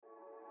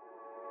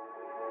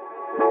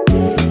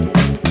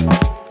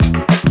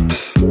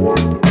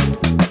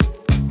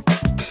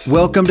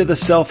Welcome to the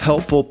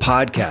Self-Helpful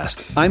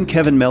Podcast. I'm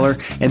Kevin Miller,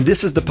 and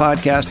this is the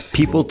podcast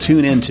people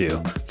tune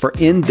into for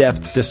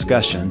in-depth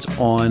discussions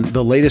on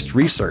the latest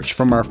research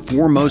from our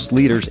foremost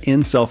leaders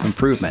in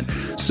self-improvement,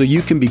 so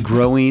you can be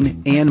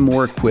growing and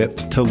more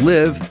equipped to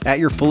live at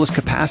your fullest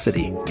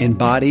capacity in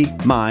body,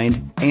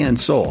 mind, and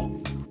soul.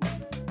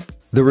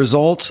 The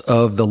results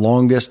of the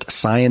longest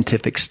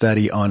scientific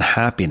study on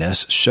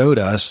happiness showed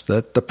us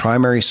that the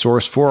primary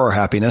source for our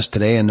happiness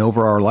today and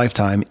over our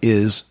lifetime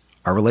is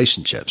our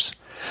relationships.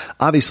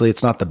 Obviously,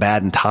 it's not the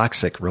bad and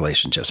toxic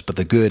relationships, but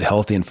the good,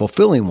 healthy, and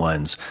fulfilling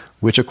ones,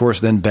 which of course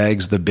then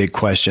begs the big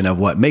question of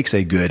what makes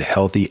a good,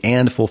 healthy,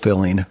 and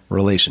fulfilling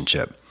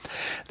relationship.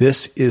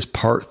 This is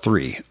part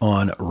 3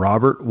 on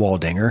Robert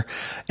Waldinger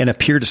and a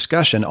peer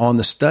discussion on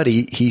the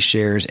study he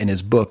shares in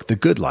his book, The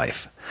Good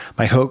Life.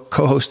 My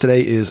co-host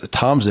today is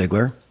Tom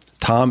Ziglar.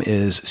 Tom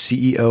is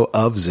CEO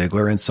of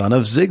Ziglar and son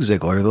of Zig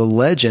Ziglar, the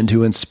legend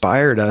who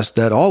inspired us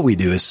that all we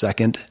do is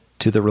second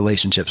to the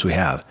relationships we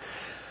have.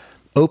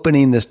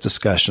 Opening this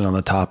discussion on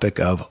the topic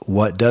of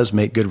what does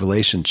make good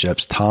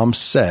relationships, Tom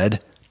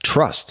said,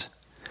 trust.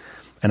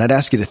 And I'd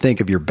ask you to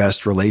think of your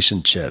best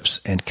relationships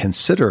and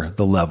consider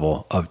the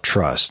level of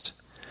trust.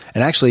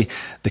 And actually,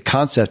 the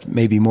concept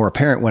may be more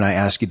apparent when I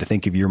ask you to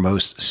think of your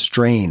most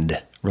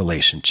strained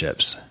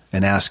relationships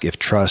and ask if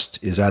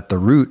trust is at the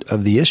root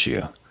of the issue.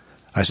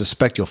 I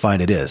suspect you'll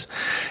find it is.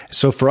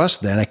 So for us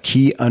then, a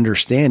key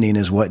understanding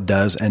is what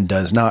does and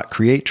does not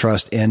create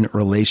trust in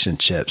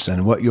relationships.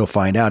 And what you'll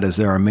find out is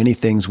there are many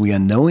things we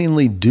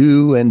unknowingly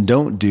do and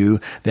don't do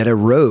that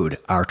erode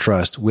our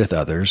trust with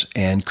others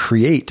and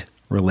create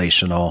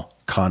relational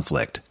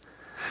conflict.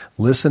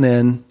 Listen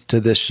in to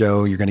this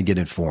show. You're going to get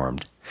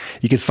informed.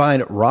 You can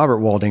find Robert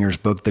Waldinger's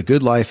book, The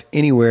Good Life,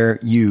 anywhere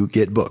you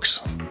get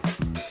books.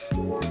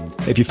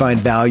 If you find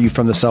value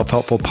from the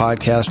Self-Helpful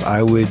Podcast,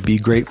 I would be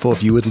grateful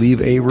if you would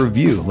leave a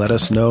review. Let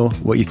us know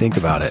what you think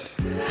about it.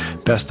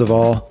 Best of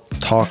all,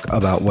 talk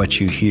about what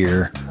you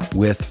hear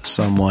with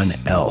someone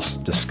else.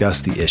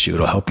 Discuss the issue.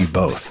 It'll help you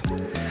both.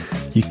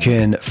 You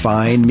can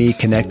find me,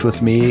 connect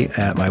with me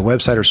at my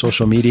website or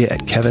social media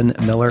at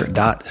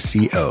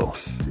kevinmiller.co.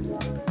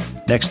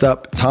 Next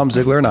up, Tom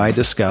Ziglar and I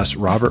discuss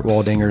Robert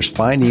Waldinger's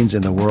findings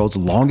in the world's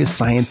longest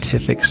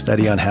scientific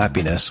study on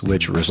happiness,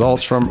 which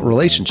results from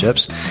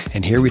relationships.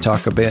 And here we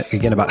talk a bit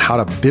again about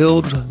how to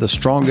build the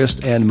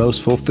strongest and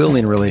most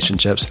fulfilling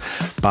relationships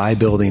by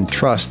building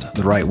trust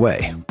the right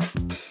way.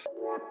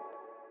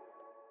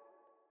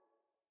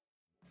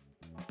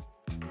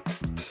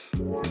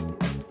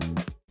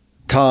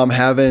 Tom,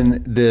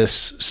 having this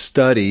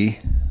study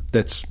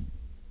that's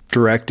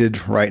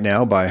directed right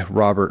now by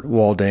Robert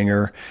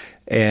Waldinger,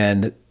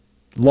 and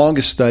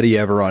longest study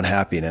ever on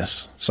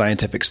happiness,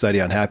 scientific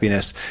study on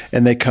happiness,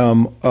 and they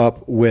come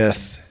up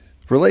with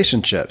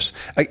relationships.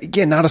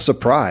 Again, not a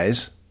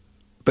surprise,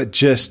 but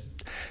just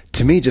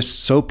to me,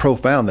 just so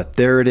profound that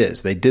there it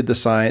is. They did the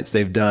science.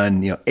 They've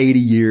done 80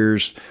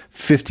 years,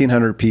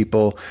 1,500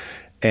 people,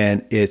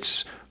 and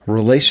it's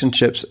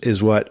relationships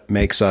is what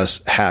makes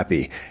us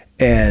happy.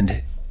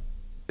 And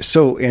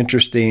so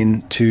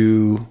interesting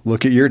to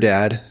look at your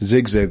dad,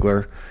 Zig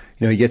Ziglar.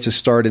 He gets his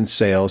start in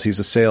sales. He's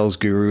a sales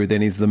guru.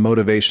 Then he's the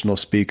motivational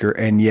speaker.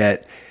 And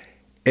yet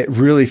it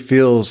really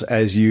feels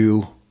as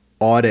you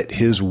audit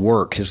his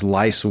work, his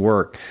life's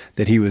work,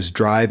 that he was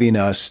driving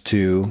us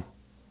to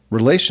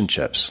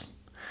relationships.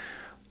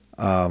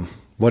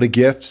 What a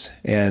gift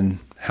and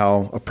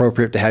how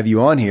appropriate to have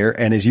you on here.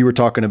 And as you were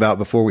talking about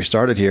before we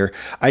started here,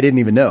 I didn't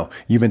even know.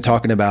 You've been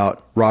talking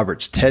about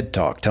Robert's TED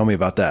Talk. Tell me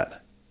about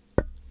that.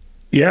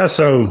 Yeah.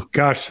 So,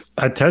 gosh,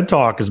 a TED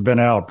Talk has been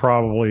out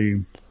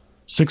probably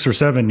 6 or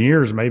 7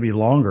 years, maybe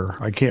longer.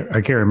 I can't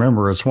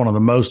remember. It's one of the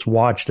most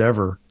watched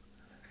ever.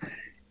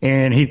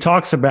 And he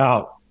talks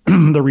about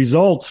the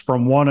results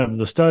from one of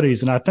the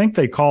studies. And I think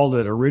they called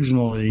it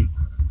originally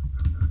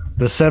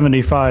the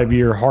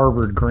 75-year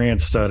Harvard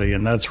grant study.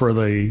 And that's where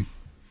they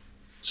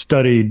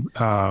studied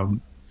a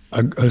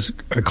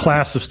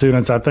class of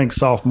students, I think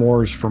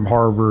sophomores from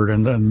Harvard.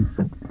 And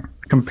then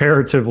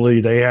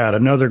comparatively, they had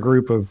another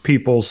group of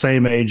people,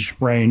 same age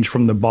range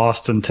from the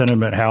Boston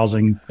tenement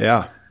housing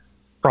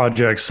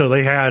projects. So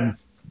they had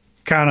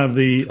kind of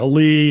the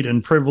elite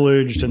and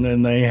privileged, and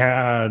then they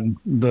had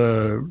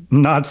the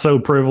not so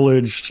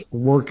privileged,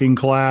 working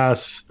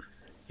class,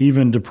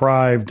 even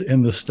deprived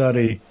in the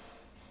study.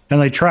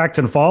 And they tracked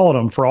and followed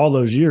them for all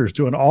those years,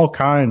 doing all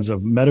kinds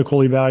of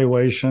medical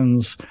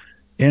evaluations,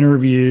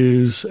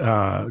 interviews,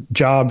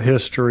 job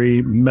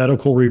history,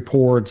 medical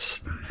reports.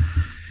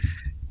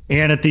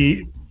 And at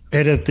the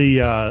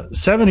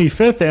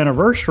 75th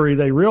anniversary,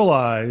 they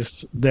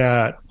realized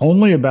that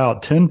only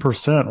about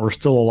 10% were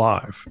still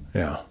alive.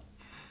 Yeah.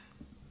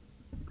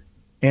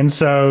 And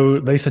so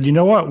they said, you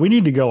know what? We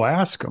need to go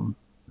ask them.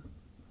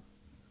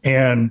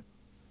 And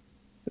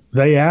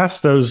they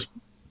asked those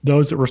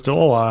that were still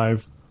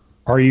alive,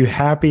 are you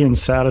happy and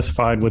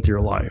satisfied with your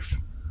life?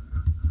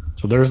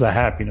 So there's the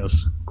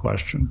happiness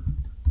question.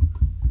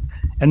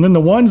 And then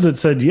the ones that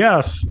said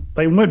yes,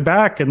 they went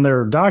back in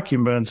their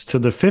documents to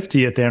the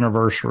 50th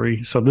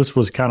anniversary. So this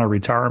was kind of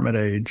retirement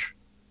age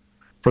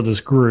for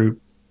this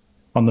group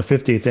on the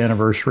 50th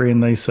anniversary.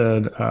 And they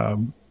said,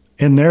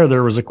 in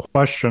there was a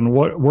question,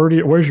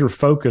 where's your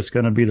focus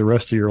going to be the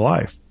rest of your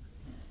life?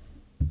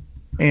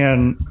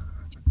 And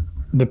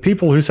the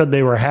people who said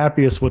they were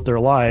happiest with their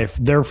life,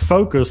 their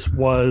focus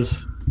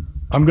was,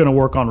 I'm going to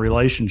work on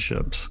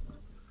relationships.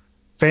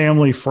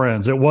 Family,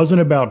 friends. It wasn't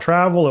about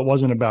travel. It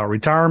wasn't about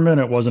retirement.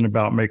 It wasn't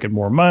about making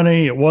more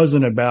money. It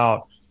wasn't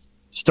about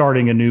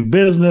starting a new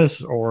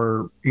business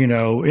or,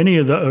 any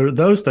of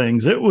those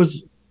things. It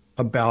was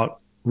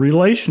about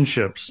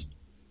relationships.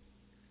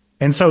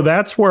 And so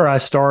that's where I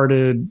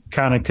started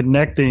kind of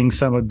connecting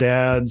some of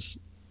Dad's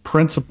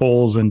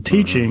principles and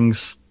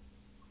teachings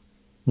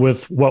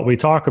with what we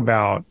talk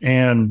about.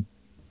 And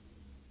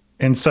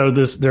so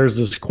there's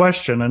this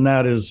question, and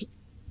that is,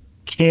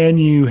 can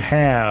you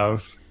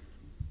have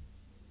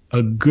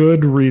a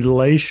good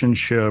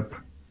relationship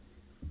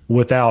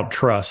without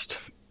trust?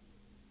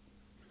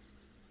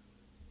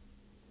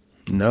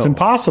 No. It's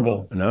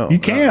impossible. No. You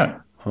can't.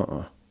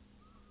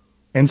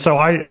 And so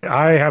I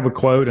have a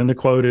quote, and the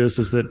quote is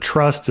that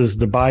trust is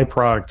the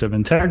byproduct of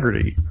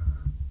integrity.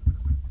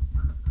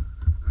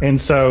 And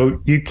so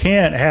you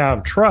can't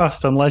have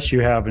trust unless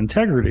you have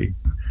integrity.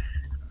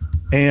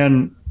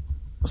 And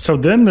so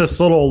then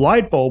this little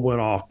light bulb went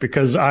off,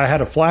 because I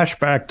had a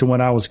flashback to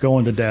when I was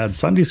going to Dad's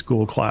Sunday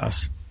school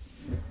class.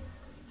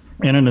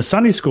 And in the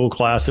Sunday school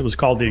class, it was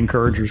called the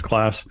Encouragers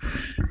class.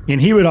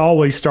 And he would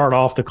always start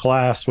off the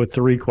class with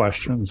 3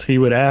 questions. He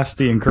would ask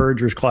the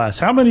Encouragers class,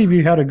 how many of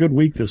you had a good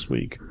week this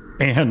week?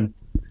 And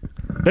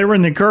they were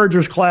in the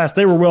Encouragers class.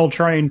 They were well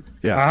trained.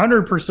 Yeah.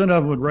 100% of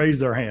them would raise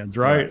their hands,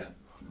 right?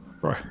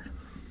 Right.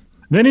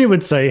 Then he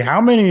would say, how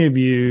many of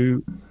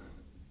you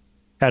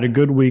had a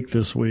good week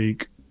this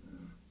week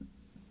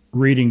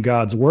reading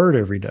God's word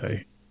every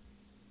day?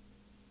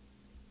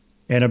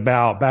 And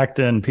back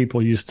then,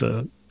 people used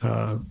to,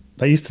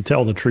 they used to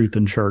tell the truth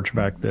in church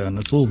back then.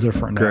 It's a little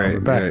different now.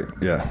 Great, back,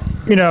 yeah.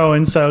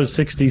 And so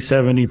 60,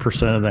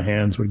 70% of the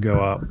hands would go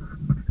up.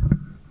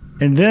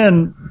 And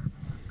then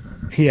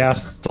he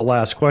asked the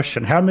last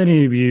question, how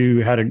many of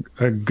you had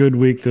a good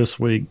week this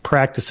week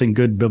practicing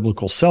good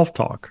biblical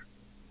self-talk?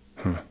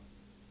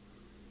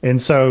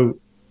 And so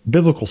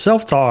biblical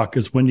self-talk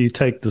is when you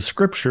take the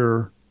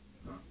scripture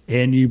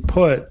and you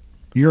put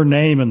your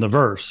name in the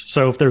verse.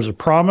 So if there's a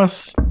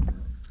promise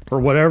or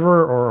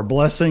whatever, or a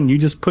blessing, you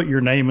just put your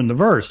name in the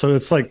verse. So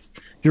it's like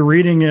you're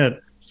reading it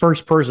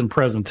first person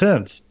present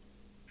tense.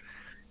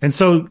 And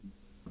so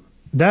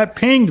that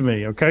pinged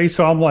me. Okay.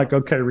 So I'm like,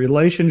 okay,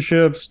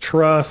 relationships,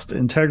 trust,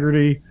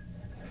 integrity.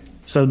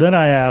 So then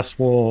I asked,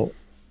 well,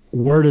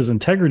 where does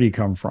integrity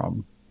come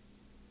from?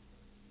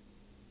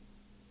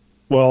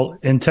 Well,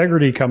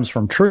 integrity comes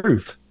from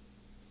truth.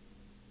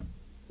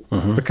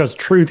 Because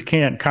truth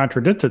can't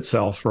contradict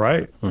itself,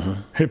 right?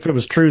 If it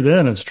was true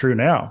then, it's true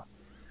now.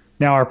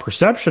 Now, our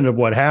perception of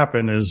what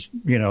happened is,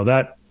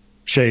 that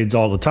shades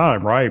all the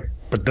time, right?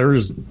 But there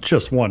is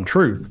just one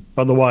truth.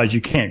 Otherwise,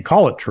 you can't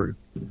call it truth.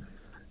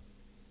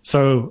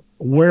 So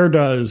where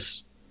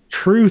does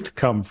truth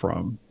come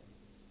from?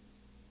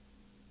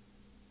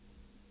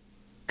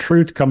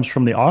 Truth comes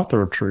from the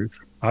author of truth.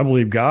 I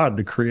believe God,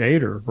 the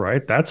creator,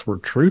 right? That's where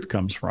truth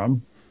comes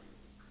from.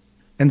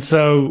 And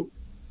so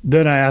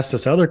then I asked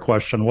this other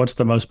question, what's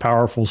the most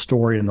powerful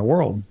story in the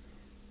world?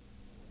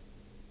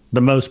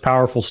 The most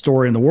powerful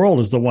story in the world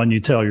is the one you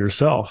tell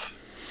yourself.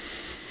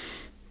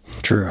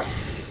 True.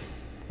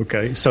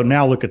 Okay, so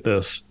now look at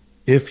this.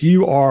 If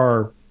you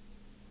are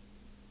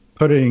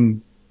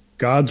putting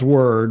God's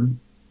word,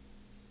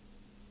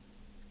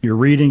 you're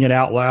reading it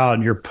out loud,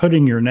 and you're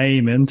putting your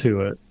name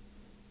into it,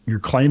 you're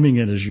claiming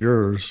it as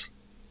yours.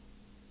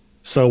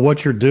 So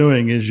what you're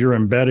doing is you're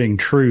embedding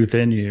truth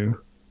in you.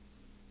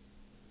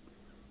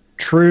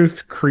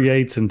 Truth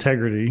creates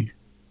integrity.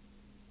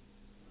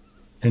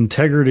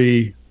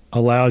 Integrity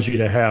allows you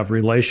to have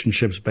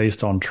relationships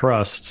based on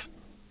trust.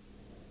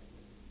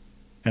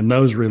 And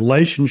those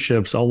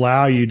relationships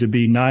allow you to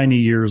be 90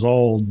 years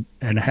old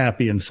and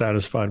happy and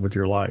satisfied with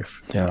your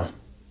life. Yeah.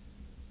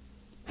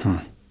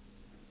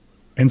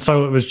 And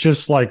so it was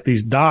just like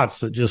these dots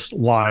that just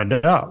lined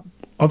up.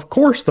 Of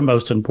course, the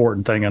most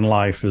important thing in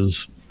life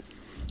is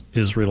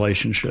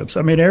relationships.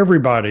 I mean,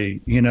 everybody,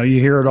 you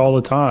hear it all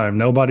the time.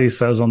 Nobody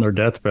says on their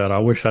deathbed, I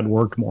wish I'd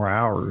worked more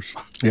hours.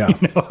 Yeah.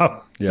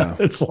 Yeah.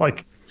 It's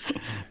like,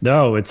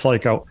 no, it's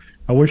like, I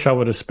wish I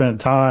would have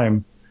spent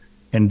time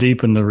and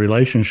deepened the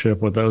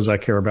relationship with those I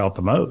care about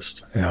the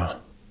most. Yeah.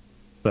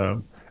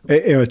 So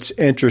it's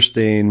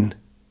interesting.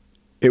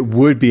 It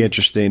would be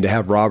interesting to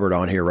have Robert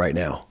on here right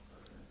now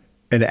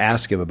and to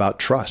ask him about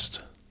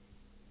trust.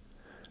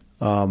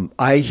 I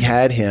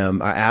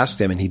asked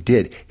him, and he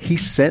did. He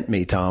sent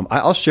me, Tom.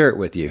 I'll share it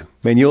with you.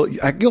 Man,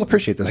 you'll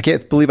appreciate this. I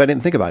can't believe I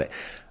didn't think about it.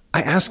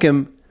 I asked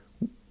him,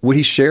 would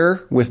he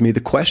share with me the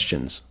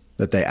questions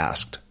that they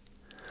asked?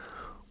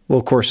 Well,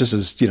 of course, this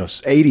is,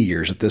 80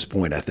 years at this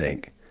point, I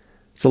think.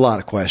 It's a lot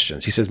of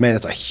questions. He says, man,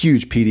 it's a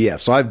huge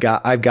PDF. So I've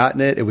gotten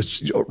it. It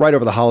was right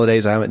over the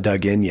holidays. I haven't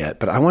dug in yet,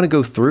 but I want to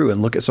go through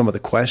and look at some of the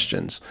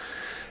questions.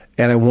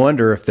 And I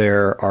wonder if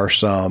there are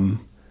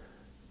some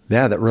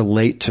that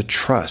relate to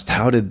trust.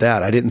 How did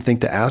that? I didn't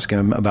think to ask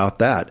him about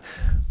that.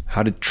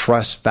 How did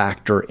trust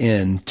factor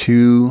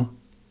into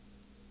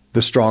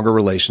the stronger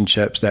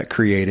relationships that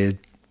created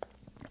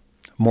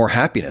more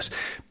happiness?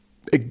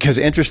 Because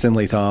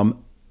interestingly,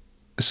 Tom,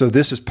 so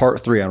this is part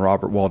 3 on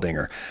Robert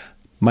Waldinger.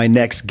 My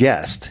next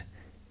guest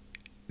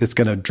that's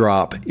going to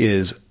drop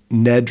is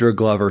Nedra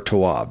Glover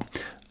Tawwab.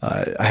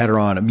 I had her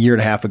on a year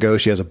and a half ago.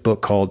 She has a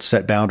book called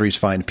Set Boundaries,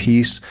 Find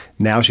Peace.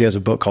 Now she has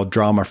a book called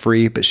Drama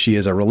Free, but she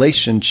is a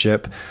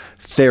relationship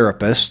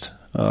therapist,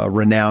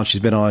 renowned. She's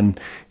been on,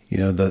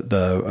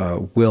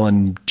 the Will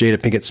and Jada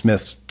Pinkett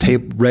Smith's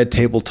Red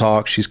Table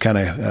Talk. She's kind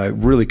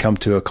of really come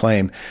to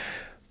acclaim,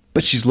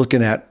 but she's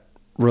looking at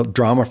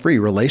drama free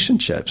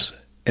relationships.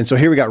 And so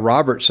here we got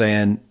Robert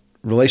saying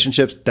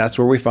relationships, that's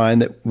where we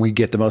find that we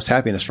get the most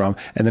happiness from.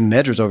 And then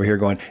Nedra's over here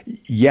going,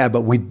 yeah,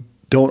 but we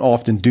don't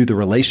often do the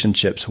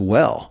relationships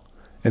well.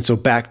 And so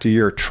back to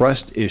your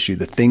trust issue,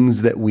 the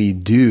things that we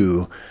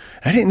do,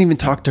 I didn't even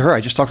talk to her. I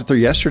just talked with her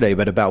yesterday,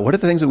 but about what are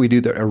the things that we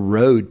do that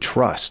erode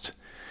trust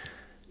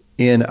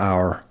in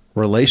our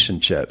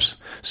relationships.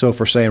 So if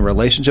we're saying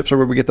relationships are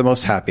where we get the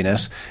most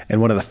happiness, and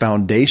one of the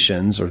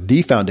foundations, or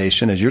the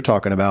foundation, as you're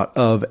talking about,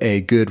 of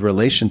a good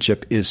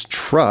relationship is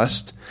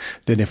trust,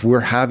 then if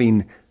we're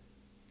having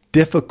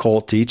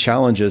difficulty,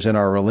 challenges in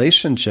our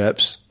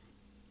relationships,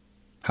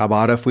 how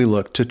about if we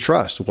look to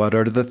trust? What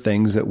are the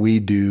things that we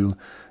do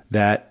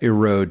that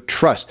erode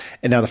trust?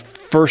 And now the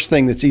first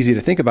thing that's easy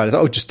to think about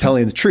is, just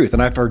telling the truth.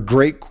 And I've heard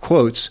great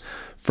quotes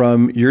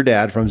from your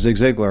dad, from Zig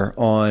Ziglar,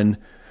 on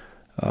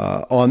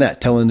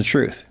that, telling the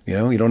truth. You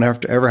don't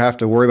ever have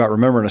to worry about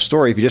remembering a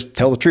story if you just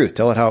tell the truth,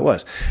 tell it how it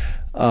was.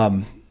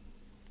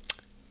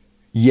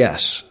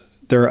 Yes,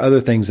 there are other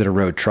things that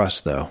erode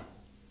trust, though,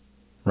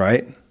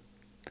 right?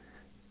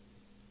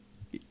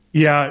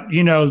 Yeah,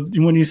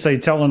 when you say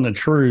telling the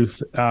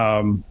truth,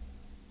 I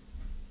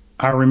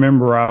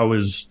remember I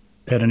was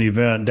at an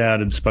event,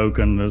 Dad had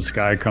spoken, this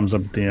guy comes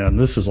up at the end,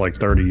 this is like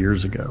 30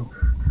 years ago,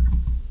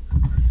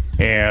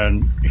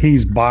 and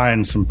he's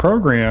buying some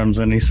programs,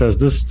 and he says,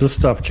 this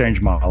stuff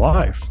changed my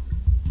life.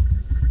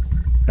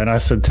 And I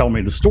said, tell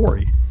me the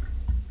story.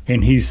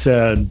 And he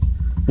said,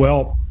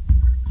 well,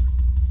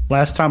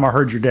 last time I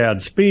heard your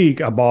dad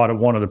speak, I bought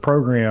one of the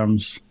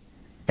programs,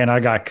 and I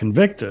got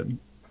convicted.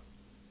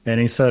 And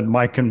he said,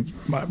 my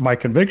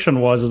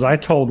conviction was I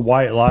told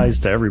white lies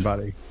to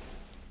everybody.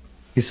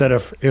 He said,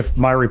 if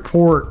my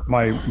report,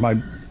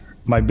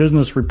 my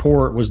business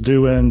report was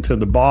due in to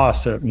the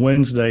boss at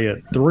Wednesday at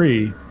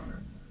 3,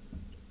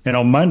 and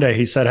on Monday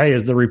he said, hey,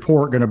 is the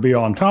report going to be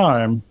on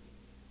time?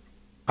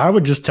 I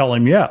would just tell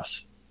him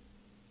yes,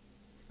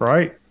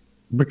 right?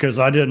 Because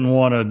I didn't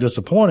want to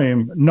disappoint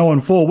him, knowing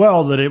full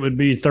well that it would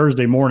be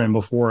Thursday morning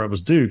before it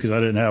was due because I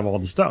didn't have all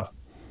the stuff.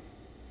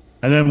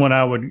 And then when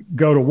I would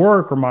go to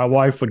work, or my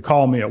wife would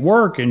call me at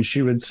work and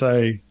she would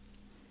say,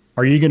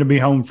 are you going to be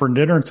home for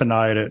dinner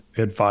tonight at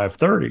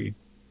 5:30?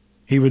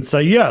 He would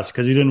say yes,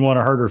 because he didn't want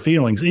to hurt her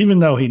feelings, even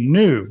though he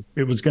knew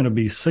it was going to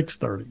be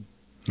 6:30.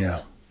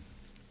 Yeah.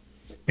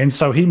 And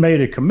so he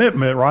made a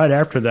commitment right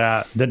after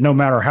that no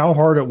matter how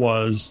hard it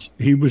was,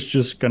 he was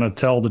just going to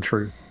tell the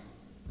truth.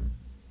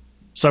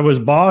 So his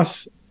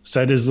boss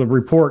said, is the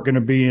report going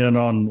to be in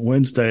on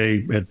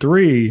Wednesday at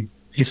 3?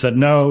 He said,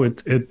 no,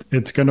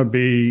 it's going to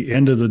be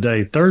end of the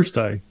day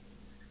Thursday.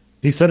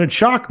 He said, it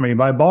shocked me.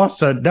 My boss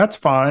said, that's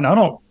fine. I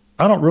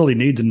don't really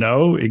need to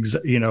know,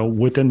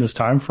 within this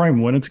time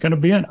frame when it's going to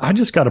be in. I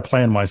just got to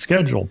plan my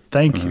schedule.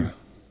 Thank you.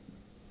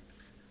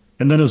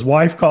 And then his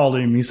wife called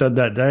him, he said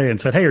that day, and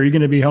said, hey, are you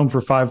going to be home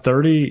for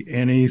 5:30?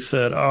 And he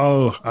said,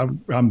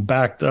 I'm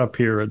backed up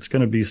here. It's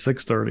going to be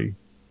 6:30.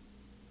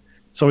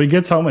 So he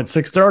gets home at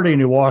 6:30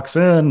 and he walks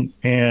in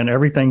and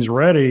everything's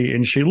ready.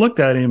 And she looked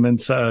at him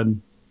and said,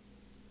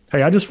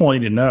 hey, I just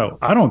want you to know,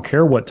 I don't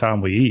care what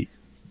time we eat.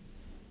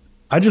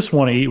 I just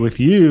want to eat with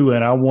you,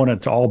 and I want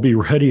it to all be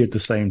ready at the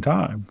same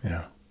time.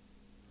 Yeah.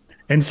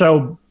 And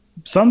so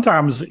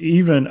sometimes,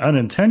 even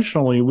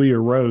unintentionally, we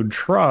erode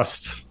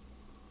trust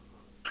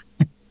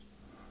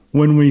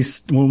when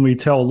we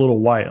tell little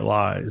white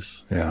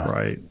lies. Yeah.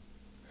 Right.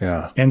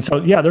 Yeah. And so,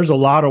 there's a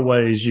lot of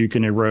ways you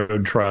can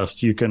erode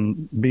trust. You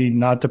can be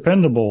not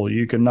dependable.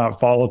 You can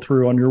not follow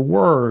through on your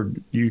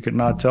word. You can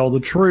not tell the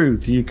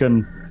truth. You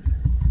can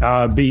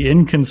be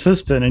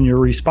inconsistent in your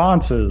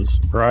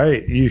responses,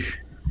 right?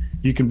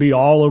 You can be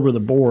all over the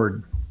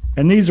board.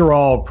 And these are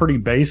all pretty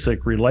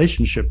basic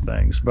relationship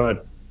things.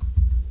 But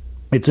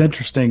it's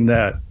interesting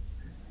that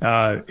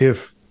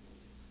if,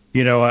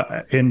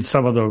 in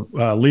some of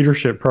the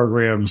leadership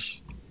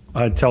programs,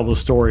 I tell the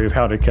story of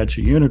how to catch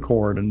a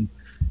unicorn.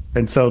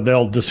 And so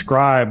they'll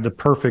describe the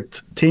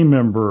perfect team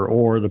member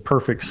or the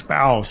perfect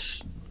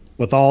spouse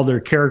with all their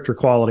character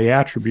quality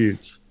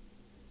attributes.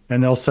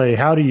 And they'll say,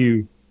 how do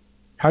you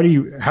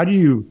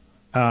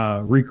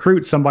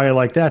recruit somebody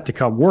like that to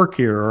come work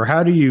here? Or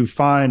how do you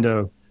find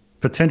a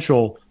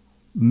potential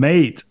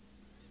mate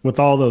with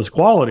all those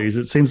qualities,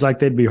 it seems like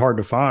they'd be hard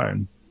to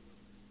find.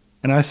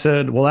 And I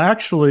said, well,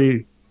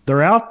 actually,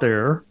 they're out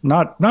there,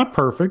 not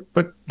perfect,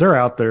 but they're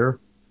out there.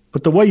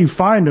 But the way you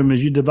find them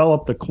is you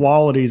develop the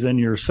qualities in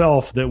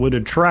yourself that would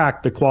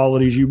attract the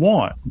qualities you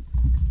want.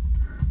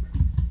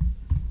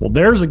 Well,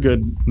 there's a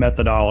good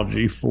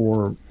methodology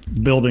for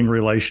building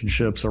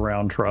relationships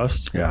around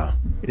trust. Yeah.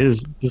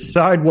 Is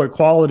decide what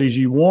qualities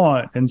you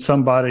want in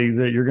somebody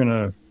that you're going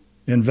to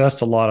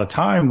invest a lot of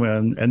time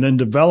in, and then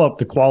develop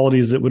the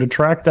qualities that would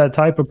attract that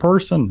type of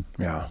person.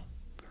 Yeah.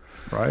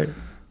 Right.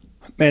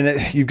 Man,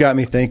 you've got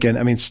me thinking.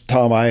 I mean,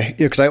 Tom,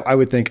 because I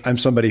would think I'm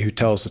somebody who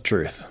tells the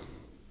truth.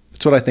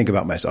 That's what I think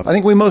about myself. I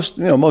think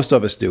most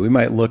of us do. We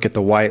might look at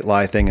the white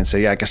lie thing and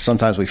say, yeah, I guess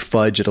sometimes we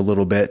fudge it a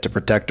little bit to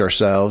protect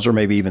ourselves or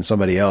maybe even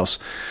somebody else.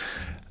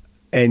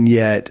 And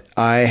yet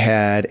I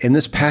had, in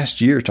this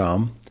past year,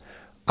 Tom,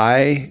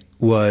 I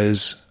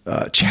was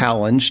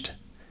challenged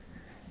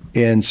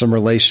in some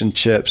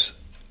relationships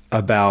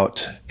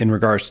in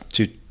regards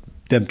to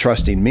them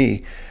trusting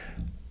me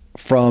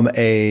from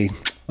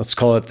let's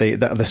call it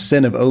the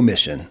sin of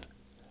omission,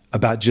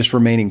 about just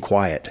remaining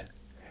quiet.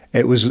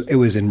 It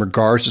was in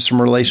regards to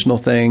some relational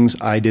things.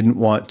 I didn't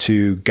want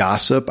to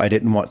gossip. I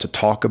didn't want to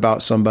talk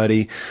about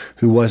somebody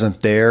who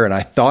wasn't there. And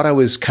I thought I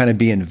was kind of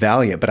being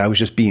valiant, but I was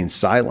just being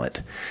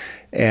silent.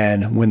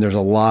 And when there's a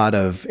lot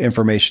of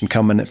information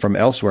coming from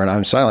elsewhere and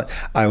I'm silent,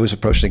 I was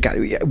approaching God.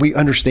 We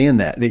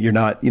understand that you're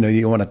not,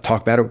 you want to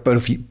talk about it, but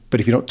if you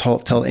don't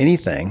tell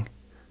anything,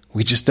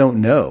 we just don't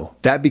know.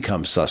 That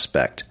becomes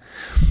suspect.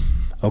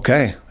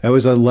 Okay, that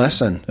was a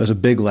lesson. It was a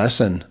big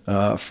lesson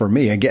for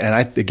me.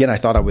 I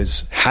thought I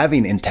was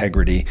having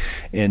integrity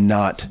in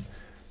not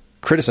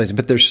criticizing,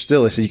 but there's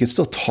still, I said, you can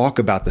still talk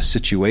about the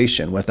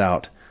situation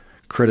without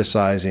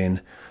criticizing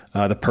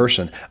the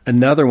person.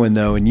 Another one,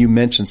 though, and you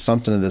mentioned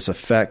something to this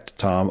effect,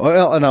 Tom,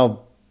 and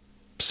I'll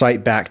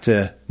cite back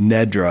to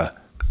Nedra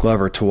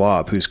Glover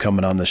Tawwab, who's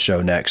coming on the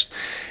show next,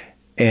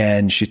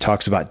 and she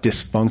talks about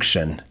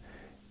dysfunction.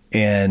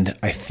 And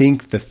I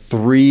think the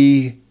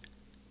three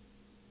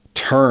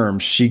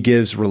terms she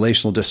gives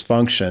relational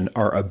dysfunction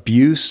are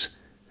abuse,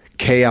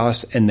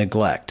 chaos, and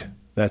neglect.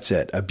 That's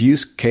it.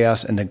 Abuse,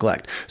 chaos, and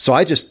neglect. So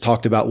I just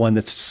talked about one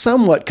that's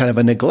somewhat kind of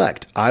a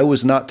neglect. I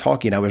was not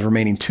talking. I was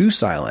remaining too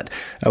silent.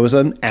 That was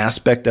an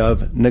aspect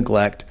of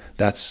neglect.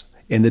 That's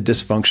in the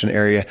dysfunction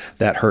area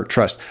that hurt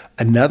trust.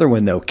 Another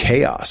one, though,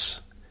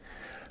 chaos.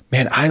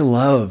 Man, I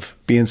love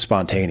being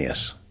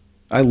spontaneous.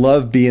 I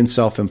love being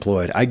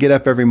self-employed. I get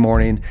up every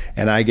morning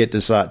and I get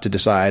to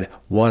decide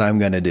what I'm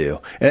going to do.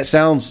 And it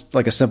sounds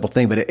like a simple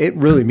thing, but it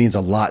really means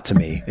a lot to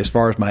me as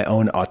far as my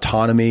own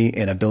autonomy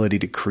and ability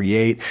to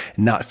create,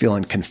 not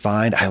feeling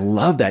confined. I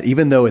love that.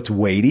 Even though it's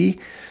weighty,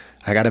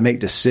 I got to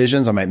make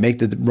decisions. I might make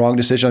the wrong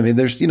decision. I mean,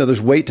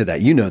 there's weight to that.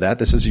 You know that.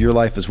 This is your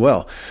life as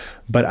well.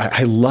 But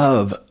I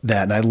love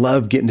that. And I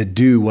love getting to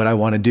do what I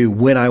want to do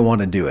when I want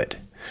to do it.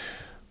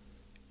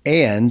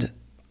 And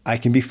I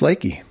can be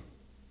flaky.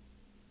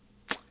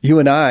 You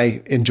and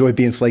I enjoy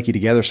being flaky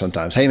together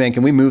sometimes. Hey, man,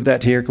 can we move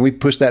that here? Can we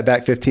push that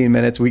back 15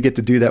 minutes? We get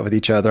to do that with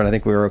each other, and I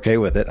think we were okay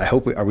with it.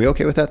 Are we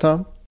okay with that,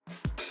 Tom?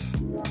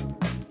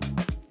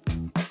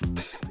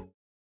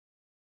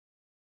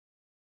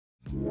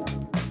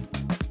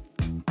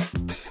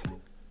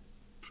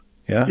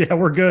 Yeah? Yeah,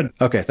 we're good.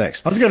 Okay,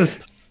 thanks. I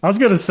was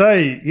gonna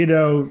say,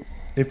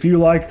 if you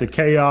like the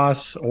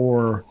chaos,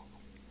 or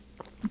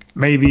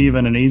maybe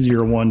even an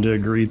easier one to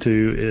agree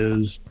to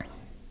is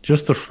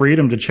just the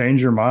freedom to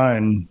change your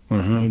mind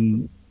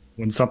when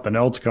something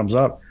else comes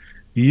up.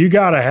 You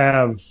got to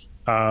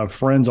have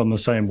friends on the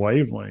same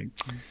wavelength.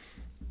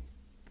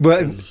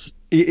 But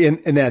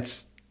and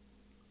that's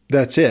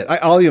it.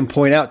 I'll even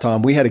point out,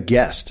 Tom, we had a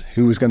guest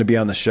who was going to be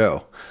on the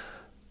show.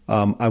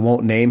 I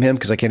won't name him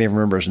because I can't even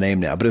remember his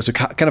name now, but it was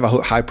kind of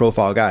a high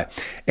profile guy.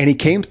 And he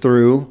came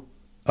through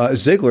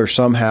Ziglar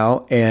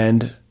somehow,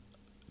 and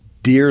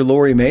dear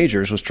Lori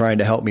Majors was trying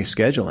to help me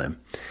schedule him.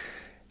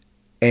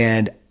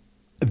 And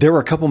there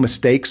were a couple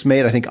mistakes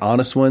made, I think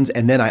honest ones.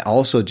 And then I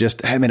also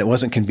it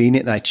wasn't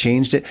convenient and I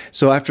changed it.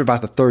 So after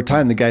about the third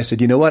time, the guy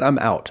said, you know what, I'm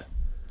out.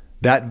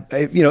 That,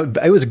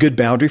 it was a good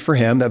boundary for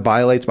him. That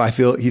violates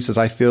he says,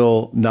 I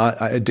feel not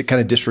kind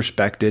of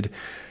disrespected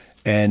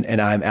and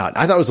I'm out.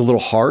 I thought it was a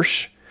little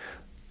harsh,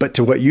 but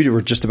to what you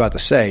were just about to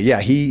say, yeah,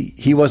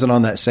 he wasn't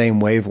on that same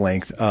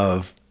wavelength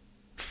of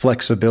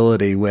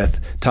flexibility with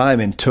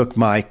time and took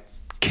my,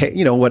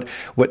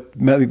 what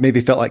maybe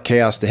felt like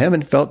chaos to him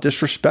and felt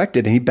disrespected,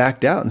 and he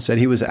backed out and said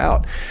he was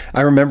out.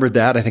 I remembered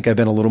that. I think I've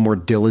been a little more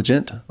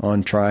diligent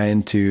on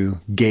trying to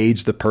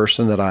gauge the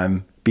person that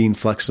I'm being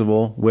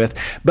flexible with.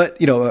 But,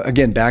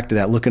 again, back to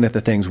that, looking at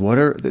the things, what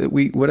are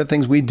the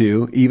things we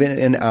do, even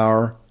in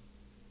our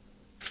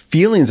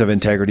feelings of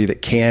integrity,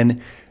 that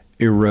can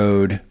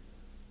erode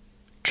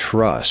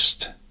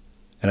trust.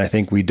 And I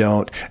think we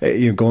don't,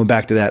 going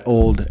back to that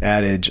old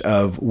adage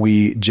of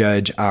we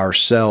judge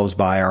ourselves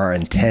by our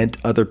intent,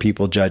 other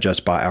people judge us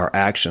by our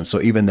actions.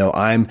 So even though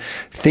I'm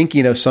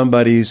thinking of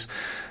somebody's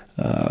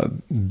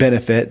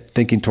benefit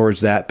thinking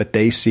towards that, but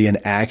they see an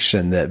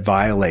action that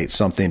violates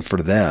something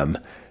for them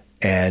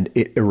and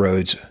it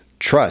erodes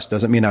trust.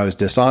 Doesn't mean I was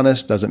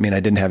dishonest, doesn't mean I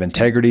didn't have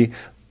integrity,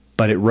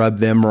 but it rubbed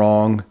them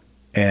wrong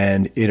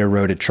and it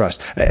eroded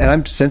trust. And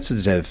I'm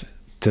sensitive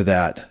to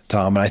that,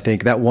 Tom. And I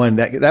think that one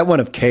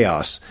of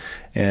chaos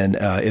and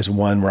is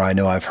one where I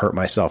know I've hurt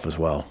myself as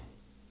well.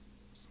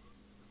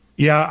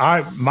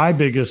 Yeah, my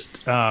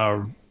biggest,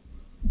 well,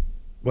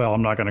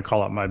 I'm not going to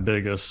call it my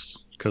biggest,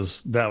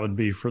 because that would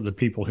be for the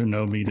people who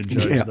know me to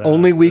judge that.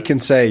 Only we can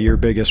say your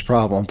biggest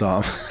problem,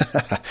 Tom.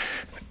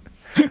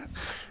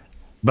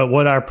 But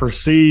what I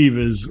perceive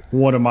is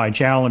one of my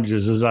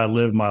challenges is I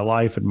live my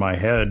life in my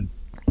head.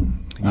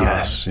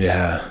 Yes,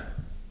 yeah.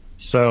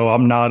 So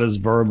I'm not as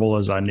verbal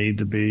as I need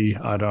to be.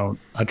 I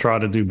try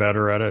to do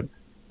better at it.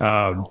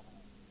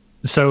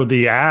 So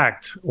the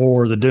act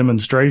or the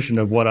demonstration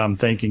of what I'm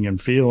thinking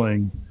and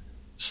feeling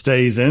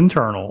stays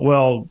internal.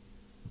 Well,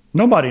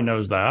 nobody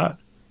knows that.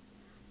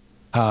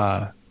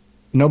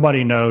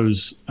 Nobody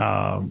knows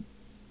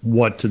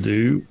what to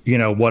do,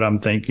 what I'm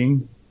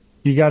thinking.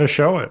 You got to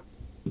show it.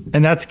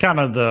 And that's kind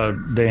of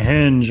the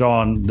hinge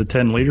on the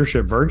 10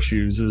 leadership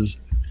virtues is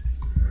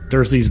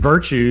there's these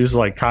virtues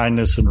like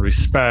kindness and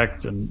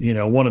respect. And,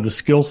 one of the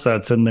skill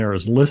sets in there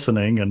is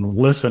listening, and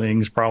listening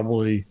is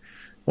probably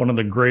one of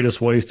the greatest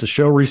ways to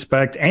show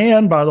respect.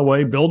 And by the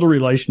way, build a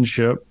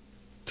relationship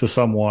to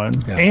someone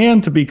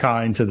and to be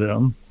kind to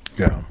them.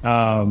 Yeah.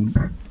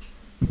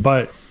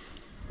 But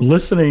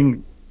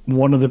listening,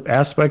 one of the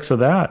aspects of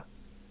that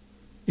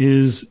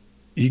is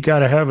you got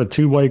to have a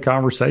two-way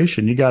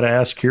conversation. You got to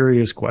ask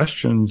curious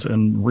questions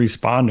and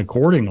respond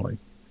accordingly.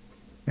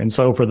 And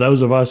so for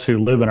those of us who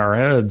live in our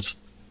heads,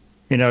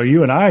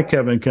 you and I,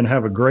 Kevin, can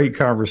have a great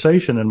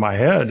conversation in my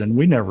head and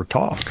we never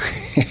talk.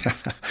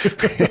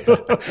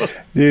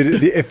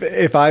 Dude,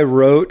 if I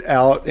wrote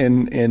out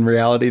in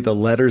reality the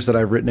letters that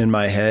I've written in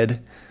my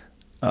head,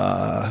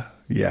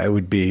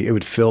 it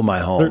would fill my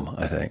home,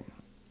 I think.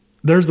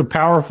 There's a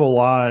powerful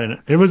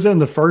line. It was in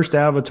the first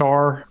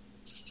Avatar,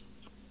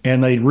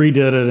 and they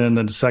redid it in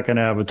the second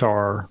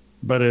Avatar,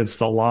 but it's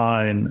the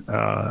line,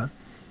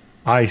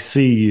 I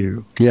see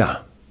you. Yeah.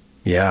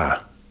 Yeah.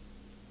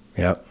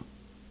 Yep.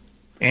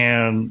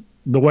 And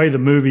the way the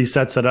movie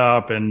sets it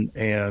up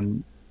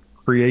and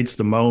creates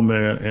the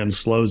moment and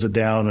slows it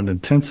down and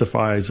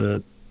intensifies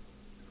it,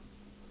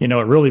 it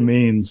really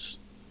means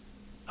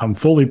I'm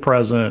fully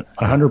present,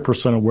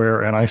 100%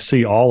 aware, and I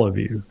see all of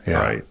you,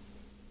 right?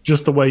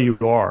 Just the way you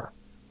are.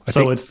 I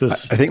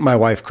think my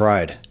wife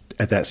cried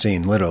at that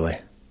scene, literally.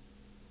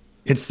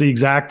 It's the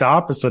exact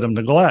opposite of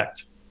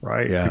neglect,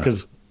 right? Yeah.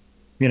 Because,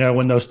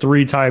 when those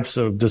three types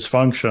of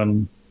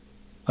dysfunction,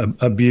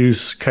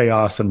 abuse,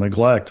 chaos, and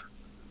neglect,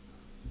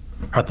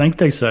 I think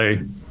they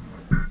say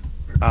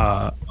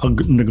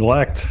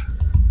neglect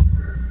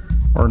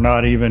or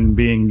not even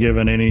being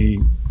given any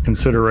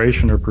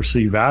consideration or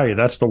perceived value,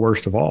 that's the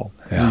worst of all.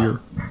 Yeah.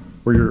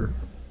 Where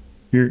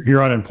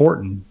you're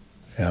unimportant.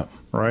 Yeah.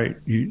 Right.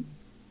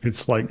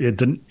 It's like it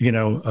didn't,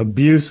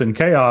 abuse and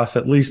chaos,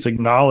 at least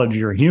acknowledge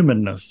your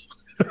humanness.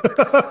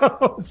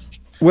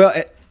 Well,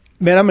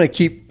 man, I'm going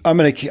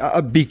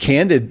to be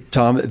candid,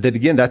 Tom, that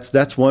again,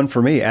 that's one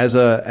for me I was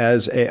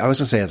going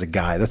to say as a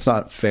guy, that's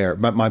not fair.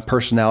 My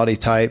personality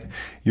type,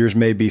 yours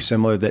may be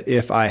similar, that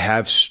if I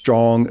have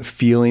strong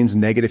feelings,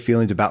 negative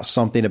feelings about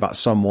something, about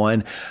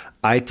someone,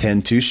 I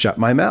tend to shut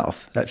my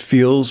mouth. That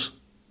feels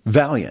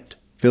valiant.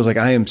 Feels like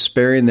I am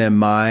sparing them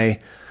my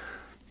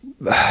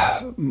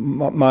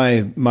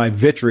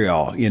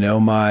vitriol,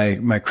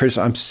 my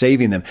criticism. I'm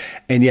saving them.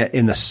 And yet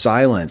in the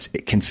silence,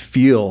 it can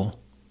feel,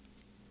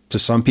 to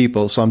some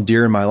people, some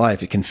dear in my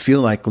life, it can feel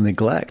like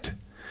neglect.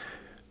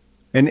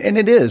 And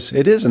it is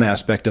an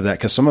aspect of that,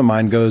 because some of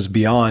mine goes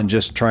beyond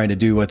just trying to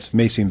do what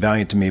may seem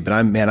valiant to me, but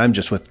I'm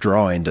just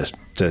withdrawing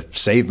to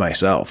save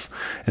myself.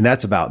 And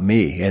that's about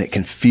me. And it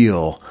can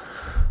feel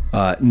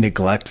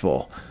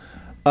neglectful.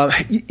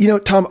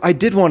 Tom, I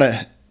did want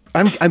to,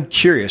 I'm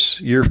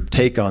curious your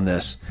take on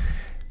this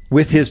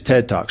with his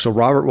TED Talk. So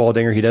Robert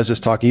Waldinger, he does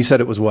this talk. You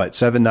said it was what,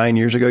 7-9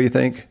 years ago, you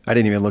think? I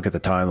didn't even look at the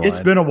timeline. It's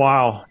been a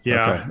while.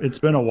 Yeah. Okay. It's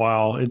been a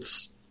while.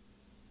 It's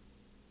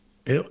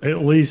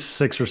at least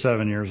 6 or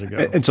 7 years ago.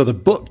 And so the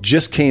book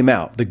just came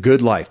out, The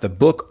Good Life, the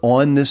book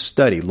on this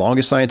study,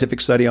 longest scientific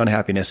study on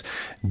happiness,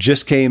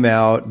 just came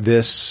out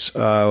this,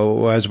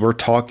 as we're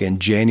talking,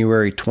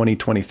 January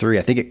 2023.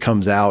 I think it's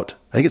coming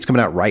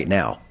out right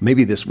now.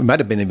 Maybe it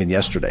might have been even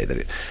yesterday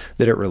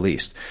that it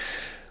released.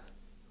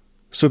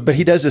 So, but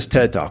he does this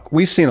TED Talk.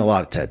 We've seen a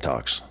lot of TED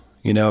Talks.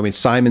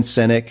 Simon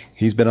Sinek,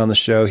 he's been on the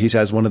show. He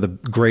has one of the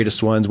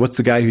greatest ones. What's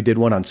the guy who did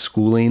one on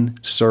schooling?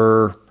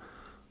 Sir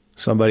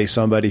somebody,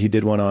 he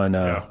did one on,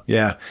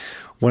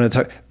 one of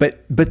the talk.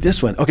 But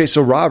this one, okay.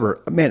 So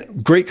Robert,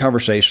 man, great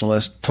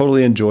conversationalist,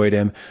 totally enjoyed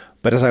him.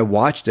 But as I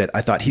watched it,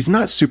 I thought he's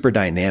not super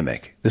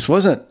dynamic. This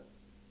wasn't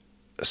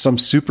some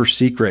super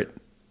secret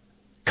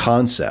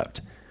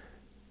concept.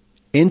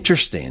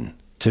 Interesting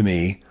to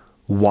me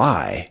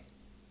why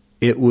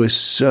it was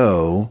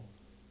so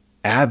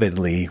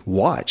avidly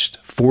watched,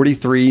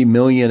 43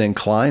 million and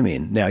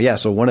climbing. Now, yeah,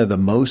 so one of the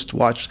most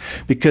watched,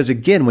 because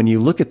again, when you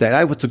look at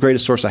that, what's the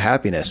greatest source of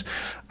happiness?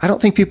 I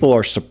don't think people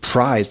are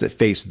surprised at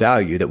face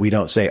value that we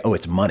don't say, oh,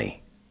 it's money.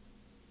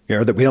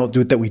 Or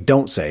that we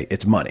don't say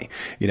it's money,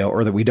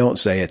 or that we don't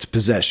say it's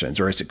possessions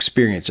or it's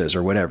experiences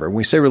or whatever. When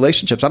we say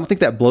relationships, I don't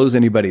think that blows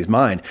anybody's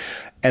mind.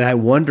 And I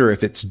wonder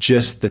if it's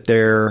just that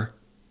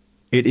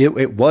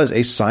it was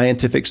a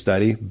scientific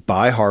study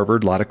by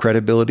Harvard, a lot of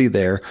credibility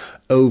there,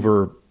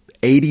 over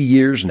 80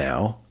 years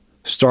now,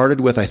 started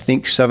with, I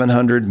think,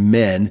 700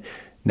 men.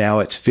 Now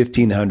it's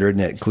 1,500,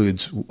 and it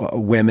includes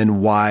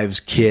women, wives,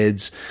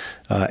 kids,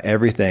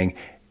 everything.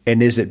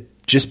 And is it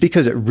just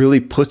because it really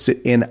puts it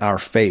in our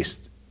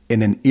face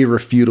in an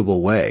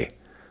irrefutable way?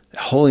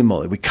 Holy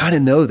moly, we kind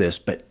of know this,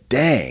 but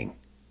dang,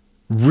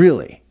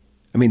 really?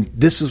 I mean,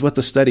 this is what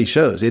the study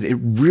shows. It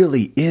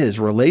really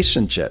is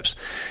relationships.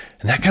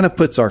 And that kind of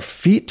puts our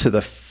feet to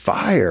the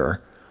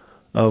fire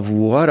of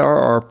what are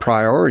our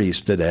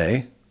priorities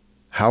today?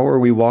 How are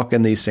we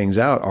walking these things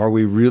out? Are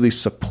we really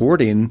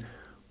supporting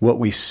what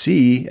we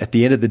see at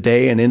the end of the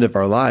day and end of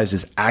our lives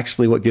is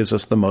actually what gives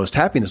us the most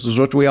happiness? This is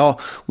what we all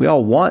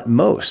want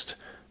most.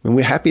 When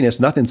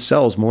happiness, nothing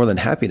sells more than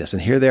happiness.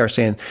 And here they are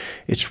saying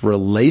it's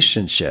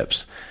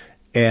relationships.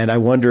 And I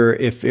wonder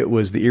if it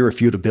was the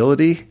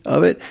irrefutability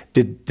of it.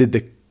 Did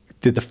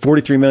the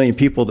 43 million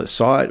people that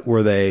saw it,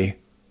 were they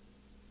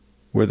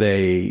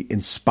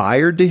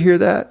inspired to hear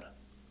that?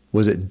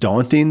 Was it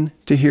daunting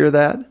to hear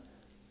that?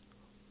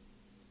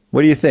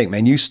 What do you think,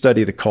 man? You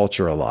study the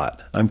culture a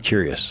lot. I'm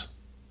curious.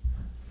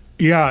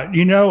 Yeah,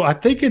 I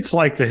think it's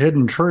like the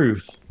hidden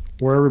truth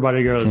where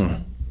everybody goes,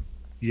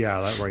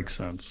 yeah, that makes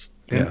sense.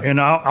 And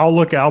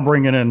I'll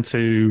bring it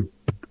into,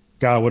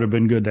 God, it would have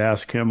been good to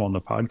ask him on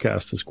the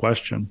podcast this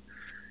question.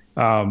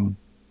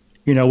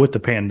 With the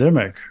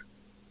pandemic,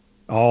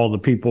 all the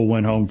people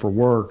went home for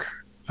work.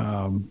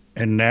 And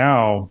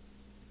now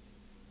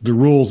the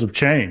rules have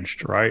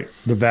changed, right?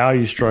 The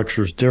value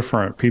structure is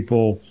different.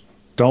 People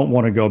don't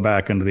want to go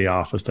back into the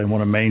office. They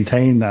want to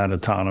maintain that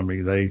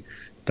autonomy. They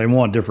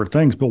want different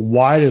things, but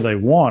why do they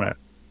want it?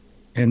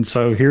 And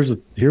so here's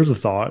a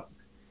thought.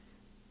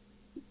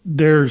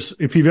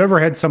 If you've ever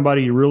had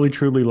somebody you really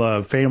truly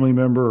love, family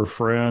member or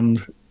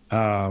friend,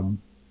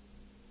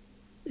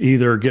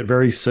 either get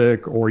very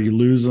sick or you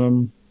lose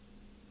them,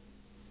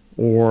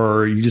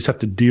 or you just have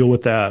to deal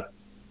with that,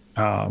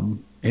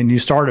 and you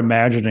start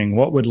imagining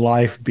what would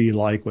life be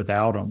like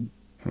without them.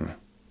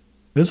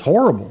 It's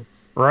horrible,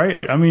 right?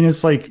 I mean,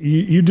 it's like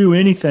you do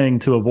anything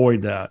to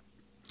avoid that.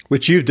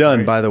 Which you've done,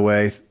 right? By the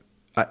way.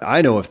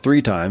 I know of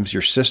 3 times: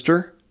 your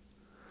sister,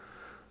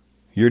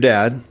 your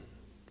dad,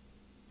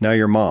 now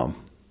your mom.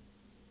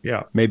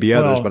 Yeah. Maybe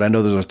others, but I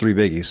know those are 3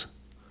 biggies.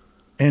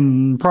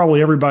 And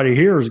probably everybody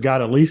here has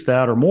got at least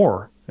that or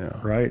more. Yeah.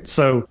 Right.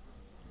 So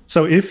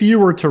if you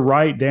were to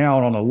write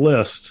down on a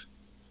list,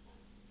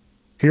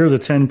 here are the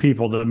 10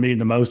 people that mean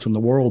the most in the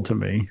world to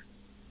me,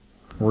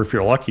 or if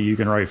you're lucky, you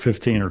can write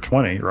 15 or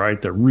 20,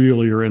 right, that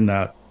really are in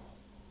that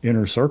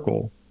inner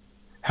circle.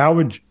 How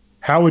would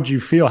you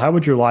feel? How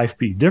would your life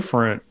be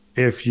different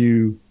if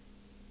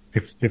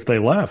they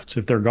left,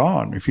 if they're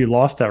gone, if you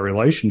lost that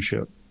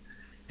relationship?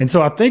 And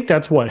so I think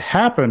that's what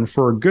happened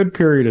for a good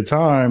period of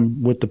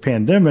time with the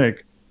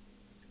pandemic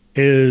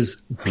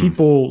is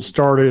people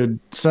started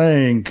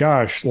saying,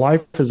 gosh,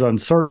 life is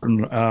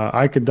uncertain.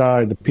 I could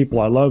die. The people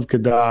I love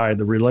could die.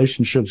 The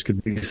relationships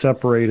could be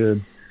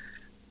separated.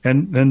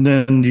 And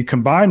then you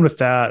combine with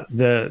that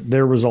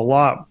there was a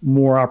lot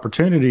more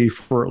opportunity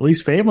for at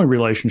least family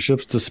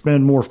relationships to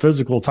spend more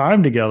physical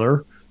time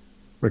together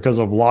because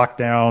of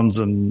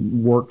lockdowns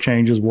and work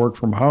changes, work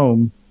from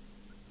home.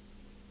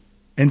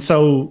 And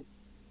so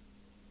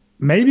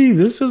maybe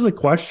this is a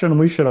question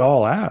we should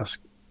all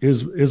ask.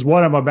 Is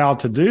what I'm about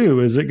to do,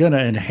 is it going to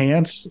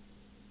enhance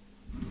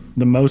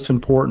the most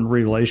important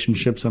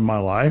relationships in my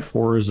life,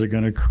 or is it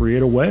going to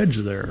create a wedge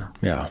there?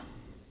 Yeah.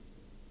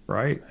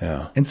 Right.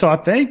 Yeah. And so I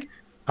think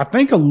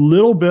a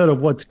little bit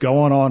of what's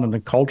going on in the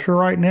culture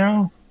right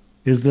now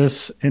is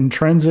this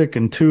intrinsic,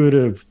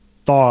 intuitive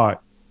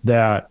thought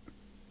that,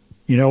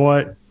 you know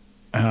what,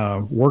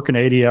 working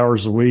 80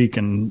 hours a week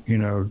and,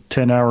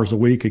 10 hours a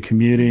week of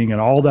commuting and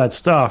all that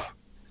stuff,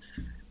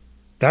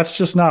 that's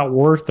just not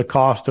worth the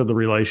cost of the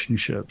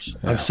relationships.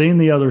 Yeah. I've seen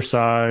the other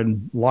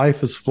side.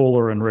 Life is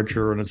fuller and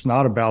richer, and it's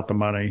not about the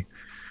money.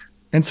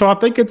 And so I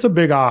think it's a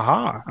big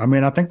aha. I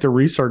mean, I think the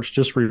research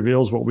just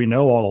reveals what we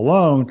know all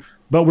along,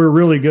 but we're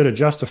really good at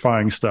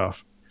justifying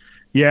stuff.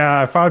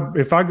 Yeah,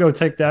 if I go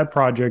take that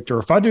project, or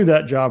if I do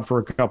that job for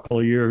a couple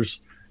of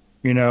years,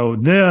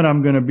 then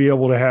I'm going to be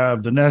able to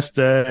have the nest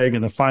egg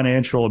and the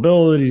financial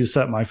ability to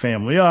set my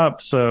family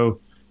up.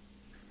 So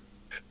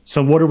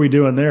what are we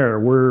doing there?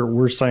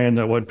 We're saying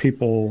that what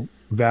people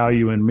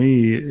value in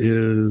me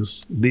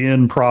is the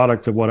end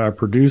product of what I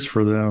produce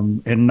for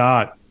them, and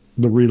not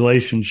the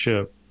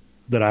relationship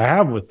that I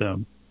have with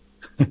them.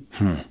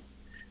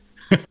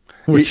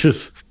 Which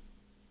is,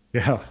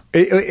 yeah.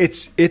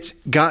 It's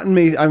gotten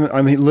me.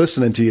 I'm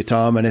listening to you,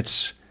 Tom, and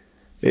it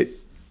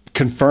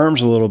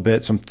confirms a little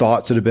bit some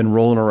thoughts that have been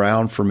rolling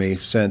around for me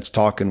since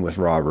talking with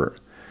Robert.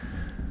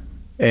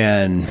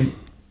 And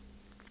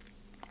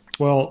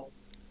well,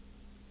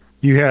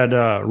 you had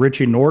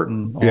Richie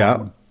Norton on.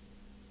 Yeah.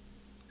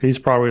 He's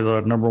probably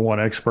the number one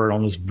expert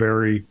on this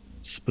very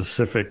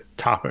specific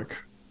topic.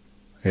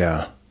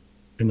 Yeah.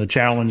 And the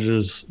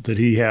challenges that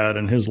he had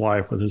in his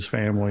life with his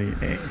family,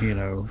 you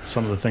know,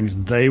 some of the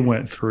things they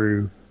went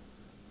through,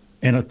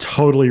 and a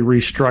totally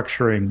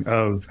restructuring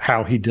of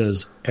how he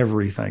does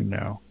everything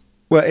now.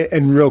 Well,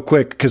 and real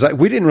quick, because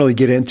we didn't really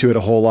get into it a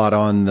whole lot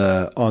on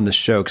the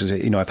show, because,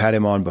 you know, I've had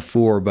him on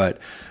before,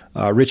 but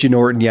Richie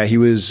Norton, yeah, he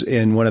was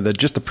in one of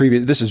the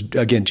previous. This is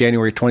again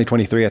January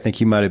 2023. I think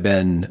he might have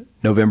been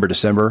November,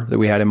 December that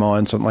we had him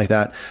on, something like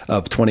that,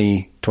 of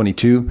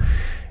 2022,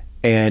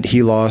 and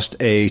he lost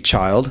a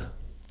child.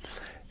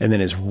 And then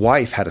his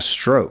wife had a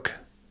stroke.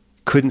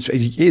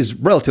 He's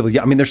relatively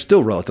young. I mean, they're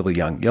still relatively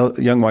young.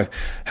 Young wife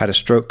had a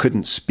stroke,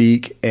 couldn't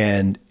speak.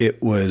 And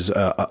it was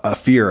a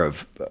fear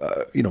of,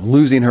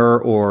 losing her,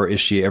 or is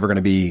she ever going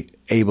to be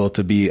able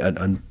to be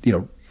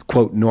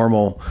quote,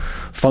 normal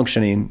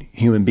functioning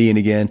human being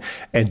again,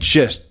 and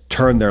just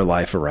turn their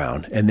life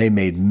around. And they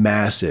made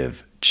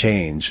massive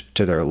change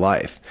to their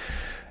life.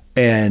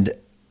 And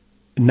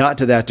not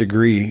to that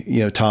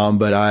degree, Tom,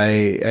 but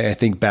I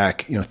think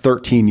back,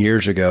 13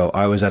 years ago,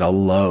 I was at a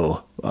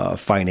low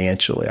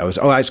financially. I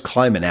was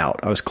climbing out.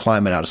 I was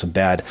climbing out of some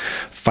bad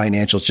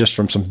financials just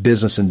from some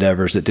business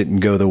endeavors that didn't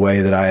go the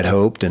way that I had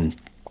hoped. And,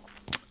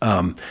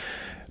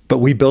 but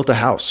we built a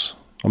house.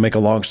 I'll make a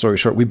long story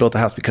short. We built a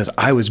house because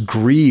I was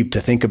grieved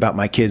to think about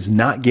my kids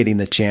not getting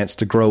the chance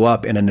to grow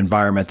up in an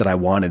environment that I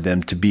wanted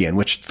them to be in,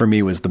 which for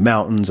me was the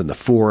mountains and the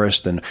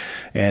forest and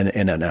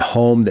a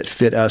home that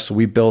fit us. So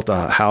we built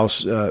a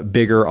house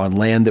bigger on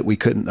land that we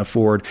couldn't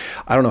afford.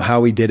 I don't know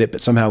how we did it,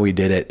 but somehow we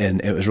did it, and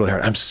it was really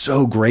hard. I'm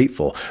so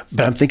grateful,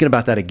 but I'm thinking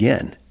about that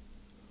again.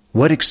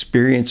 What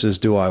experiences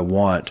do I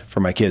want for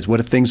my kids?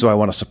 What things do I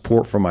want to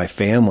support for my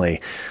family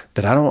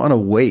that I don't want to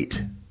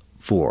wait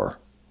for?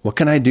 What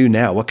can I do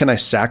now? What can I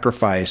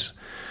sacrifice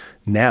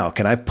now?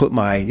 Can I put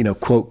my,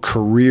 quote,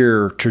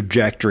 career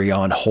trajectory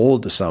on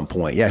hold at some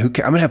point? Yeah, I'm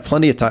going to have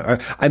plenty of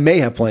time. I may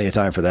have plenty of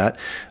time for that,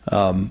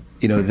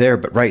 there.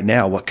 But right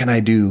now, what can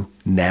I do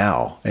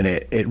now? And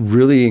it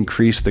really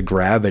increased the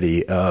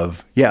gravity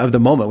of the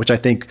moment, which I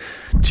think,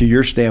 to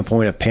your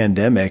standpoint of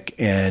pandemic,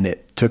 and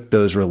it took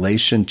those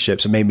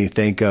relationships. It made me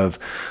think of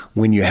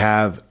when you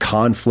have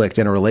conflict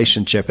in a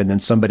relationship and then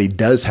somebody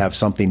does have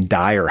something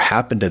dire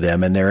happen to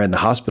them and they're in the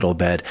hospital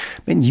bed.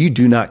 I mean, you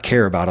do not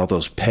care about all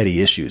those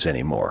petty issues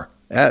anymore.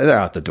 They're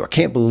out the door.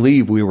 Can't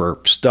believe we were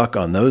stuck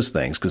on those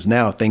things, because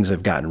now things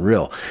have gotten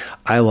real.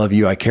 I love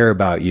you. I care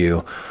about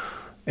you.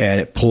 And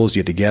it pulls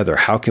you together.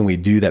 How can we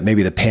do that?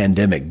 Maybe the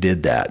pandemic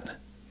did that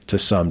to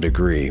some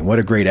degree. What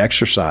a great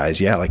exercise.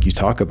 Yeah, like you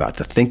talk about,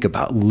 to think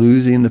about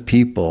losing the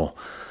people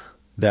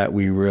that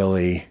we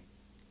really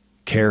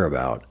care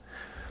about.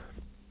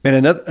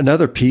 And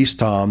another piece,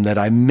 Tom, that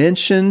I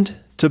mentioned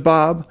to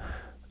Bob,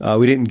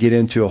 we didn't get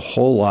into a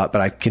whole lot, but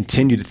I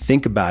continue to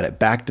think about it,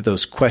 back to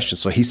those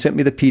questions. So he sent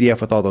me the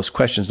PDF with all those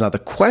questions. Now, the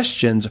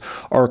questions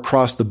are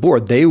across the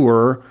board. They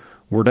were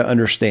to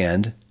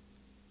understand,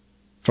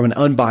 from an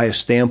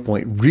unbiased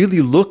standpoint,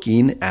 really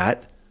looking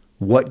at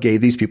what gave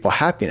these people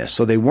happiness.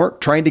 So they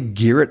weren't trying to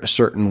gear it a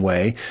certain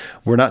way.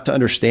 We're not to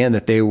understand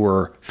that they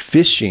were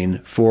fishing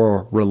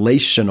for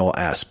relational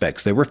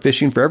aspects. They were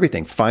fishing for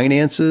everything,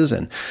 finances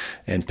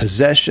and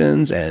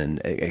possessions and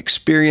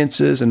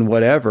experiences and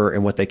whatever.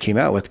 And what they came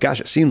out with,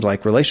 gosh, it seems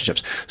like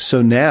relationships.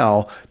 So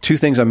now, two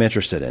things I'm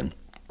interested in.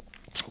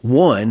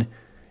 One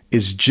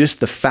is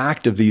just the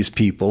fact of these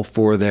people,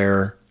 for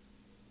their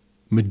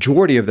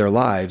majority of their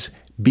lives,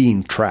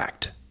 being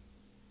tracked.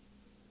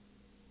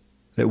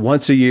 That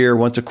once a year,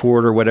 once a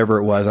quarter, whatever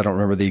it was, I don't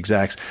remember the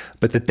exacts,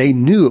 but that they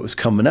knew it was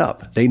coming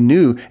up. They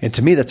knew, and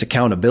to me, that's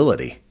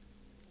accountability.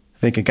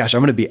 Thinking, gosh,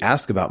 I'm going to be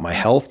asked about my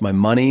health, my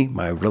money,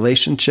 my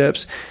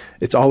relationships.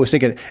 It's always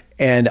thinking,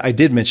 and I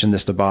did mention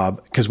this to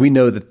Bob, because we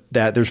know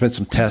that there's been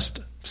some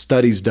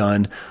studies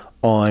done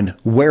on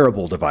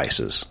wearable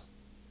devices,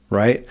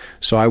 right?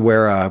 So I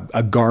wear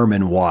a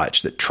Garmin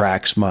watch that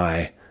tracks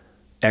my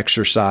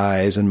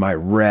exercise and my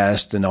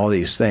rest and all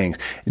these things.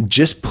 And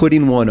just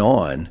putting one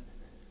on,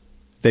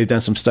 they've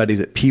done some studies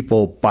that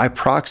people by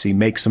proxy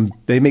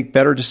they make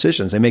better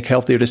decisions. They make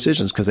healthier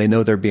decisions because they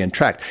know they're being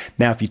tracked.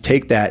 Now, if you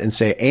take that and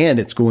say, and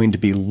it's going to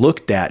be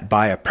looked at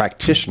by a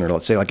practitioner,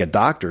 let's say like a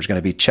doctor is going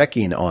to be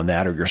checking on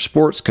that, or your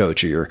sports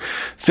coach or your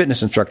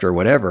fitness instructor or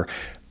whatever,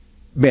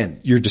 man,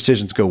 your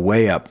decisions go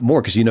way up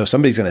more, because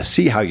somebody's going to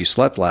see how you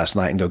slept last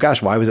night and go,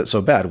 gosh, why was it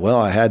so bad? Well,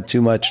 I had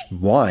too much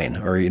wine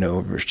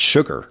or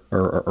sugar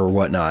or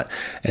whatnot.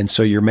 And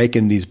so you're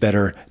making these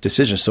better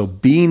decisions. So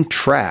being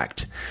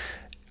tracked,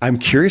 I'm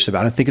curious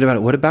about it. I'm thinking about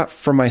it. What about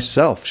for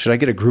myself? Should I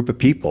get a group of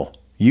people?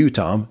 You,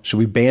 Tom, should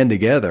we band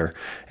together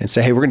and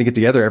say, hey, we're going to get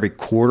together every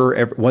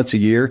quarter, once a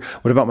year?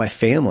 What about my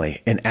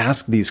family? And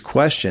ask these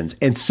questions.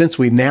 And since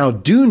we now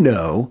do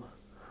know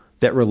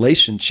that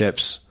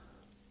relationships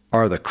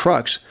are the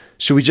crux,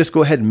 should we just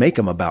go ahead and make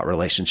them about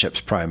relationships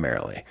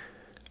primarily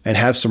and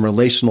have some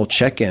relational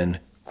check-in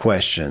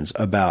questions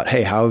about,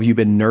 hey, how have you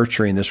been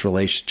nurturing this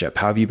relationship?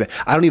 How have you been?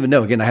 I don't even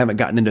know. Again, I haven't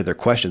gotten into their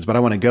questions, but I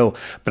want to go.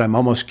 But I'm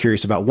almost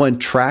curious about one,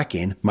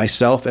 tracking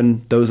myself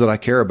and those that I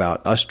care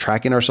about, us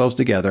tracking ourselves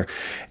together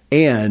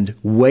and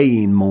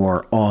weighing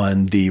more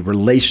on the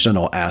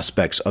relational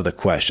aspects of the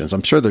questions.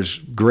 I'm sure there's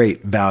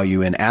great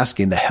value in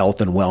asking the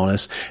health and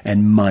wellness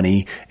and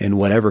money and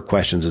whatever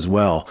questions as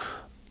well.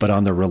 But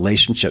on the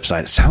relationship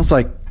side, it sounds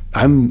like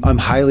I'm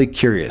highly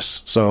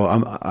curious. So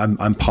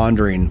I'm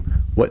pondering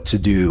what to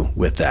do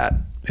with that.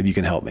 Maybe you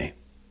can help me.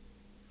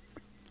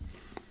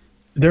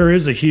 There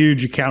is a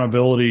huge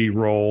accountability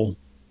role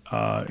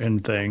in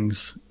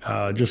things,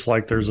 just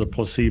like there's a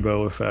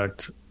placebo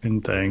effect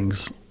in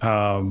things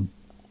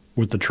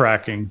with the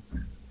tracking.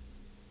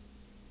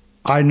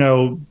 I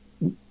know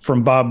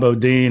from Bob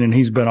Bodine, and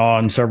he's been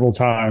on several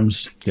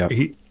times. Yep.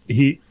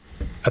 I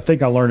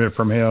think I learned it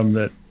from him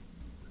that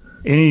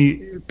any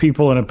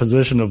people in a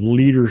position of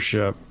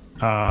leadership,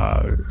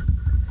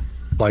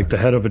 like the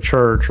head of a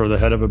church or the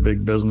head of a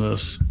big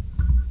business,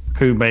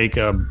 who make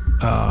a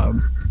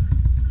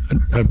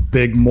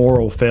big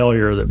moral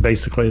failure that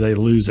basically they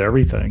lose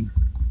everything,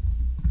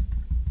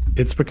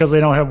 it's because they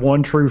don't have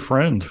one true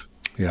friend.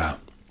 Yeah.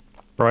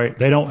 Right?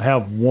 They don't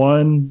have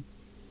one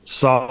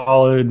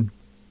solid,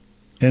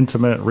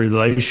 intimate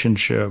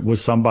relationship with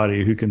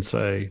somebody who can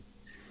say,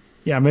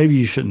 yeah, maybe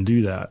you shouldn't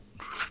do that.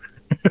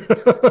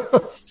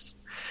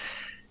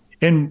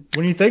 And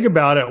when you think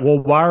about it, well,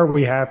 why are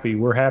we happy?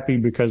 We're happy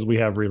because we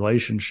have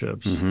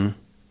relationships. Mm-hmm.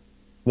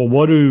 Well,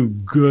 what do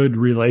good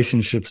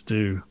relationships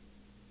do?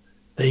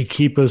 They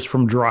keep us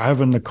from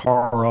driving the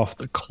car off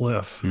the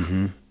cliff.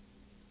 Mm-hmm.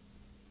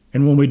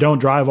 And when we don't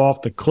drive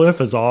off the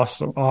cliff as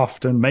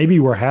often, maybe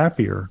we're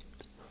happier.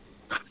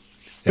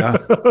 Yeah.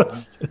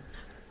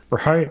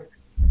 Right.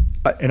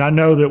 And I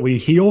know that we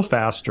heal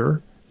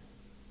faster.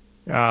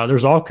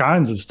 There's all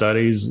kinds of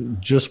studies,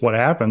 just what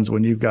happens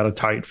when you've got a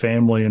tight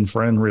family and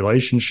friend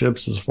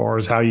relationships as far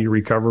as how you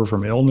recover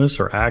from illness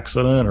or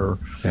accident or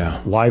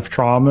life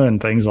trauma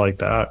and things like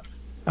that.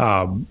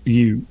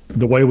 The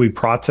way we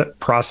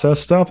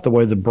process stuff, the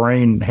way the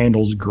brain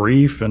handles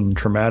grief and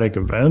traumatic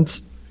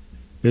events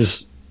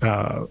is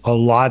a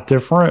lot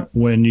different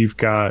when you've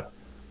got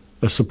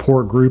a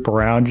support group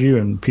around you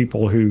and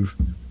people who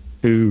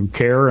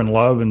care and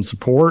love and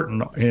support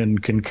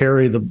and can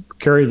carry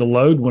the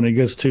load when it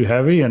gets too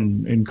heavy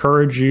and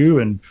encourage you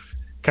and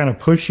kind of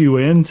push you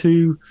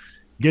into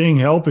getting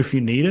help if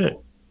you need it.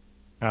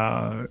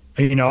 I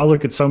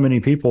look at so many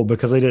people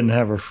because they didn't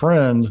have a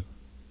friend.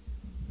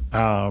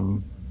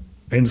 Because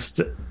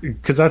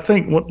I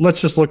think,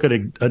 let's just look at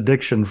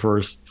addiction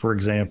first, for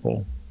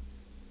example.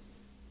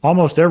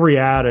 Almost every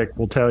addict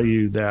will tell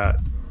you that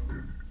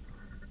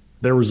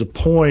there was a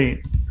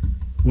point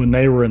when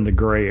they were in the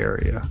gray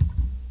area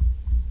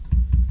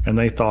and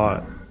they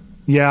thought,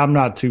 yeah, I'm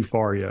not too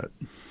far yet.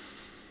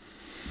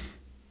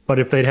 But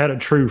if they'd had a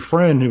true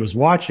friend who was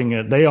watching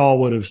it, they all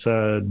would have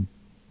said,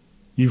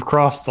 you've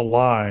crossed the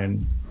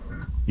line.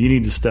 You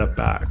need to step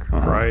back,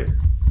 right?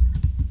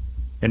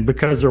 And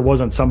because there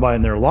wasn't somebody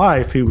in their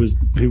life who was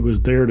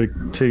there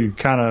to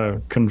kind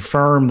of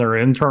confirm their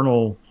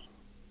internal,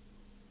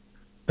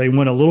 they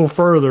went a little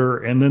further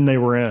and then they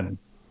were in.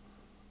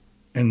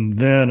 And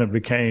then it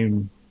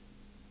became,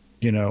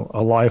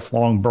 a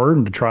lifelong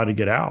burden to try to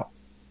get out.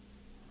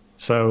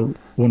 So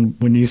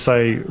when you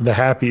say the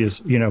happy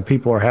is,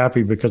 people are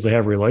happy because they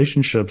have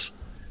relationships,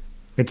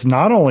 it's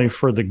not only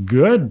for the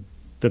good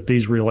that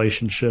these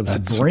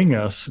relationships bring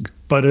us,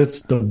 but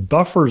it's the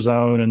buffer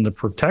zone and the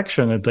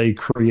protection that they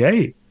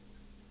create.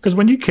 Because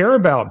when you care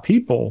about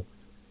people,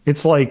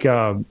 it's like,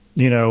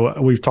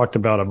 we've talked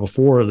about it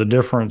before, the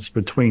difference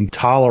between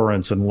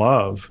tolerance and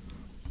love.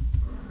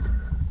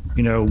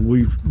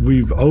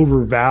 We've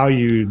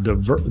overvalued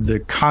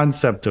the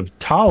concept of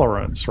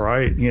tolerance,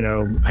 right?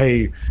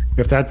 Hey,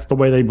 if that's the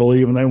way they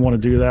believe and they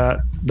want to do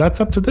that,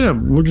 that's up to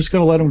them. We're just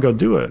going to let them go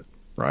do it,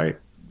 right?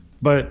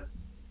 But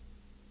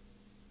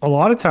a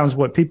lot of times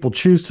what people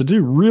choose to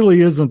do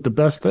really isn't the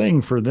best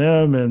thing for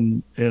them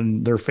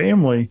and their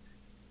family.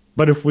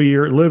 But if we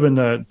live in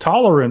the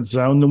tolerance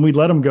zone, then we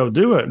let them go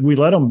do it. We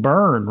let them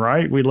burn,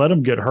 right? We let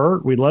them get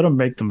hurt. We let them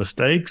make the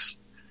mistakes.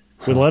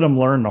 We let them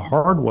learn the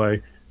hard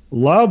way.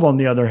 Love, on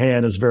the other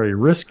hand, is very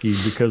risky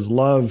because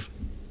love,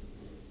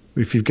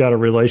 if you've got a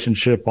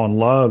relationship on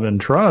love and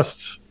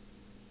trust,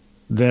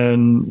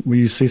 then when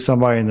you see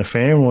somebody in the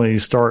family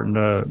starting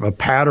a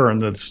pattern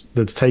that's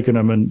taking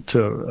them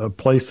into a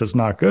place that's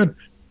not good,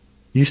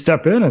 you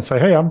step in and say,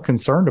 hey, I'm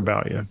concerned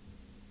about you.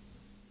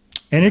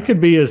 And it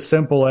could be as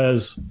simple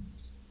as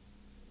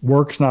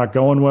work's not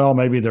going well.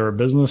 Maybe they're a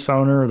business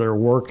owner, they're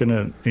working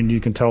it, and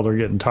you can tell they're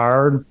getting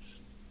tired.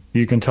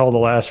 You can tell the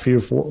last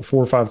four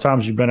or five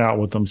times you've been out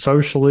with them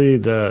socially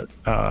that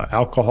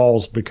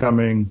alcohol's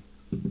becoming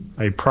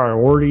a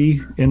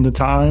priority in the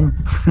time.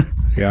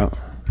 Yeah.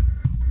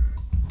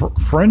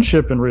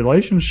 Friendship and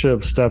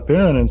relationships step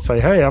in and say,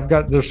 hey,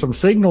 there's some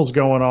signals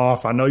going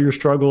off. I know you're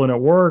struggling at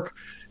work.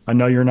 I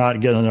know you're not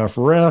getting enough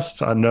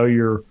rest. I know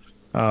you're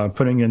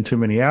putting in too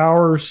many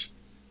hours.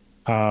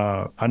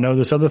 I know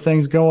this other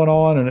thing's going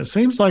on. And it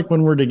seems like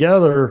when we're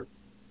together,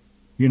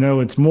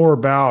 it's more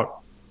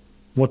about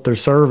what they're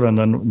serving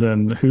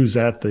than who's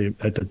at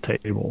the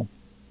table,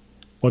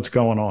 what's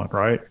going on,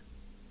 right?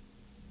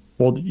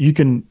 Well, you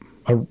can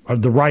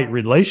the right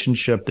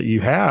relationship that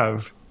you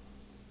have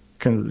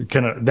can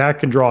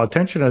draw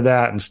attention to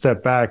that and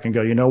step back and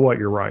go, you know what,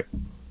 you're right.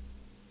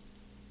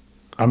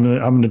 I'm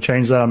gonna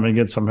change that. I'm gonna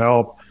get some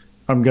help.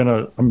 I'm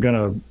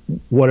gonna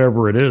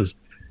whatever it is.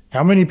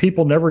 How many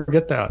people never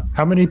get that?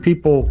 How many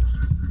people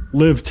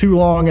live too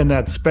long in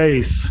that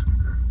space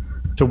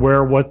to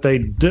where what they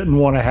didn't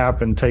want to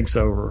happen takes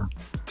over?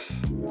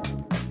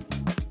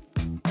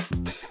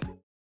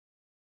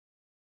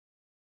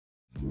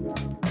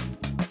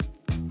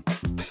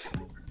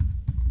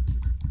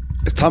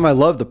 Tom, I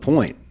love the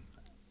point.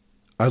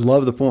 I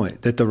love the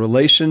point that the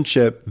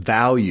relationship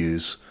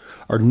values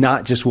are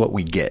not just what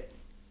we get.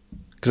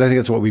 Because I think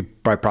that's what we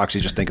by proxy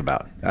just think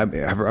about. I'm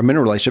in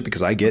a relationship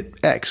because I get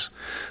X.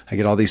 I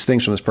get all these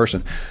things from this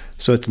person.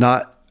 So it's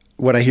not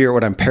what I hear,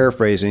 what I'm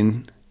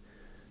paraphrasing.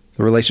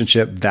 The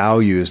relationship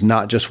value is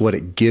not just what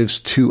it gives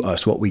to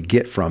us, what we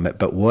get from it,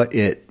 but what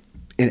it,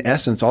 in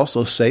essence,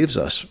 also saves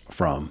us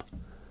from.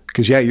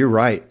 Because, yeah, you're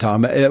right,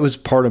 Tom. It was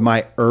part of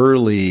my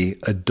early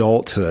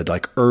adulthood,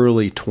 like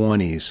early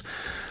 20s,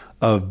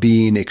 of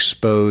being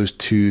exposed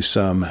to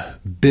some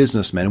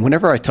businessmen. And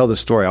whenever I tell this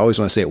story, I always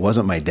want to say it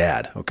wasn't my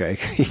dad, okay?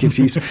 Because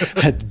he's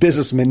a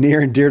businessman near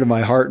and dear to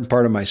my heart and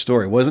part of my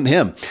story. It wasn't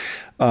him.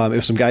 It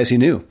was some guys he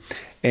knew.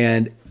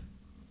 And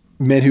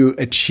men who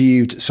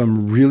achieved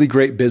some really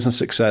great business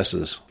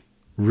successes,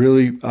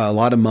 really a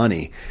lot of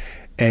money.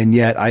 And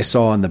yet I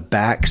saw on the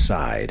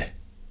backside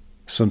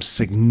some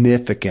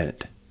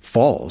significant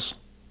falls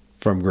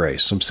from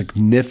grace, some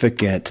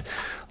significant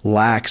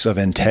lacks of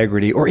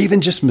integrity, or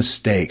even just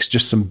mistakes,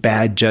 just some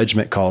bad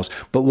judgment calls.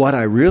 But what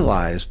I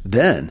realized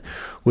then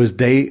was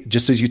they,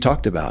 just as you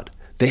talked about,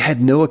 they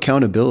had no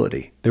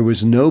accountability. There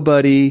was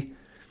nobody,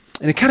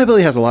 and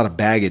accountability has a lot of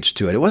baggage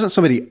to it. It wasn't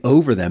somebody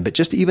over them, but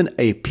just even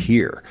a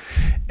peer.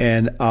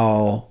 And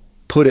I'll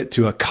put it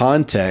to a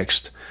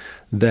context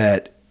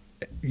that,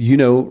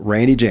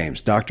 Randy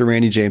James, Dr.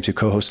 Randy James, who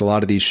co-hosts a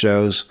lot of these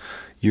shows,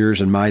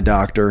 yours and my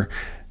doctor,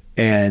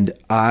 and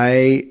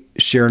I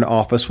share an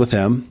office with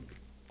him.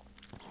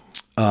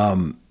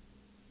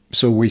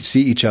 So we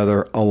see each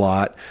other a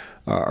lot.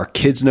 Our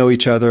kids know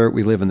each other.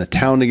 We live in the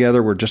town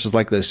together. We're just as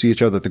likely to see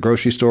each other at the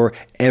grocery store.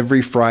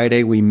 Every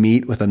Friday we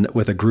meet with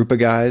a group of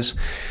guys.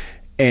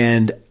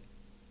 And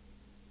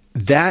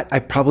that I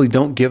probably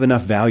don't give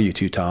enough value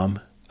to, Tom,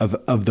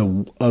 of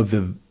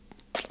the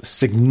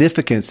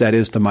significance that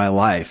is to my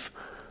life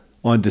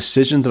on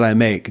decisions that I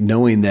make,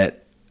 knowing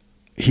that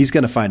he's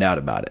going to find out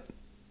about it.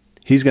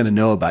 He's going to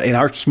know about it. In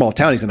our small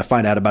town, he's going to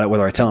find out about it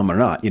whether I tell him or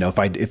not.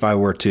 If I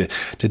were to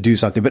do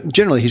something, but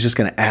generally he's just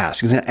going to ask.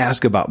 He's going to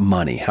ask about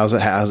money. How's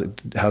it happening?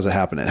 How's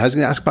he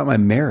going to ask about my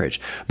marriage,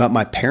 about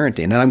my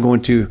parenting? And I'm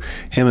going to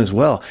him as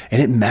well.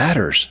 And it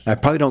matters. I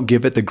probably don't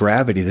give it the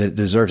gravity that it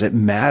deserves. It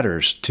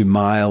matters to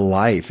my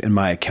life and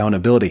my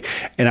accountability.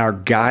 And our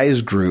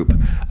guys group,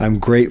 I'm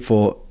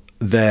grateful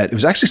that it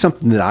was actually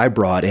something that I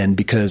brought in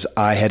because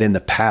I had in the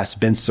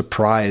past been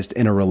surprised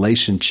in a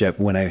relationship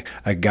when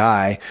a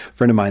guy,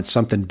 friend of mine,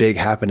 something big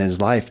happened in his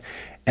life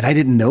and I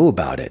didn't know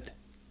about it.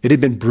 It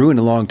had been brewing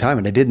a long time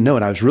and I didn't know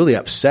it. I was really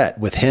upset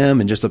with him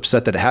and just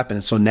upset that it happened.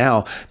 And so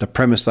now the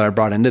premise that I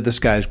brought into this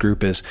guy's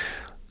group is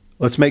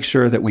let's make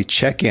sure that we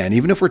check in,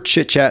 even if we're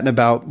chit-chatting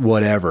about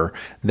whatever,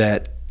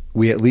 that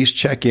we at least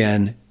check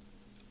in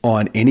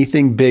on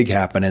anything big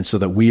happening so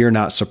that we are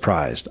not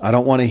surprised. I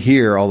don't want to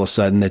hear all of a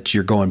sudden that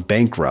you're going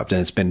bankrupt and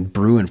it's been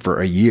brewing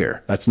for a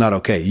year. That's not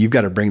okay. You've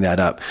got to bring that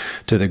up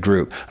to the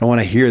group. I don't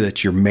want to hear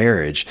that your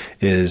marriage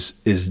is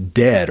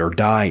dead or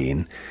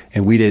dying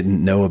and we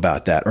didn't know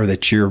about that, or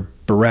that you're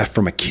bereft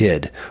from a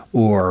kid,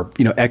 or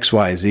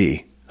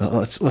XYZ.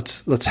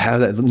 Let's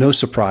have that. No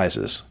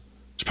surprises.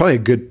 It's probably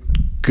a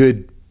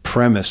good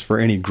premise for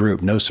any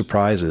group, no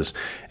surprises.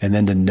 And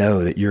then to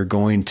know that you're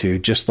going to,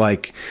 just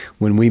like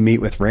when we meet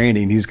with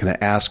Randy and he's going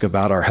to ask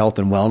about our health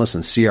and wellness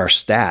and see our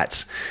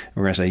stats,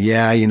 we're going to say,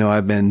 yeah,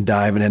 I've been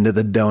diving into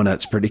the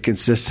donuts pretty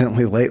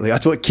consistently lately.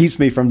 That's what keeps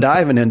me from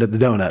diving into the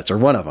donuts, or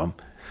one of them.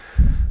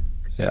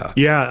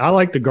 Yeah. I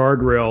like the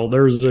guardrail.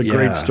 There's a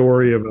great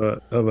story of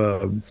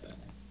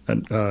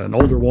an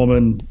older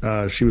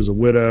woman. She was a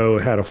widow,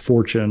 had a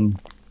fortune,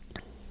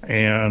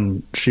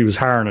 and she was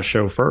hiring a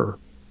chauffeur.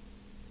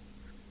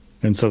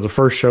 And so the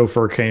first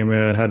chauffeur came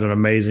in, had an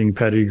amazing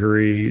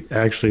pedigree,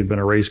 actually had been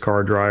a race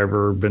car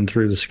driver, been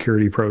through the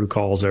security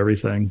protocols,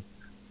 everything.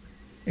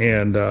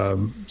 And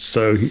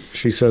so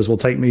she says, well,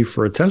 take me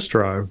for a test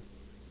drive.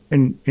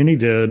 And he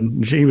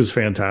did. He was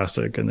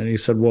fantastic. And then he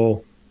said,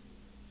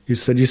 you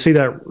see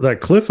that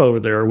cliff over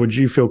there? Would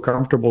you feel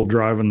comfortable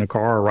driving the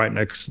car right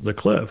next to the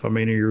cliff? I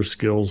mean, are your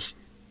skills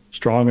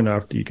strong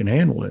enough that you can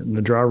handle it? And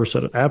the driver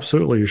said,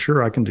 absolutely,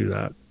 sure, I can do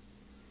that.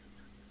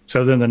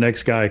 So then the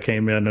next guy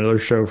came in, another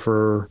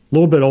chauffeur, a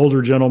little bit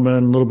older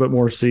gentleman, a little bit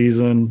more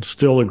seasoned,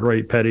 still a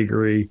great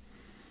pedigree,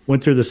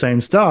 went through the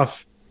same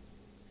stuff.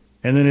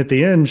 And then at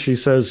the end, she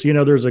says,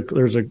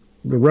 the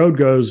road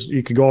goes,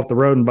 you could go off the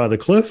road and by the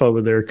cliff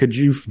over there. Could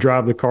you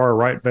drive the car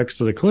right next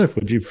to the cliff?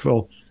 Would you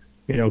feel,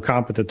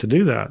 competent to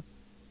do that?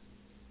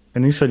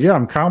 And he said, yeah,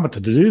 I'm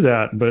competent to do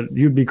that, but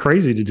you'd be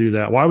crazy to do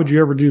that. Why would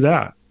you ever do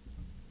that?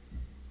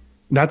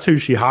 That's who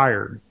she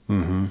hired.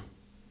 Mm-hmm.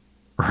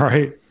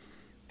 Right.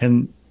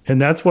 And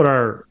that's what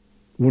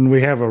when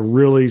we have a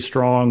really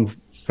strong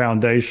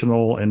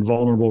foundational and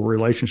vulnerable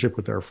relationship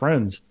with our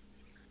friends,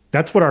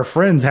 that's what our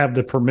friends have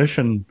the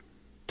permission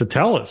to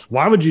tell us.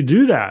 Why would you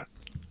do that?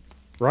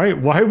 Right?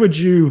 Why would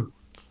you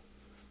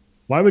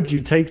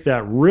take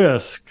that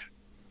risk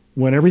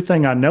when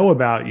everything I know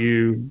about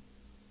you,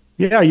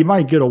 yeah, you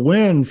might get a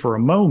win for a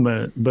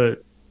moment,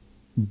 but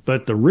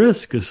the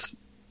risk is,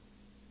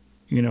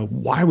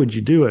 why would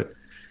you do it?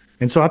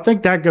 And so I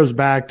think that goes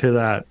back to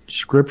that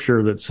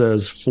scripture that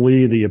says,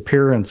 flee the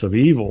appearance of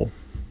evil.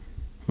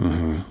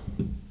 Mm-hmm.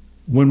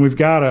 When we've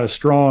got a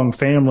strong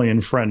family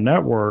and friend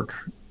network,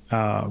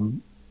 who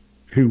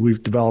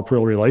we've developed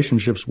real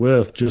relationships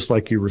with, just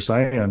like you were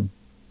saying,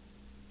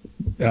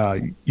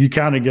 you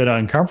kind of get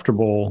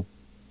uncomfortable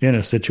in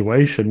a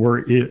situation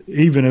where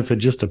even if it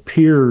just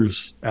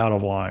appears out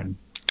of line.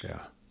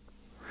 Yeah.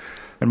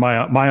 And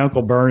my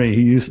Uncle Bernie,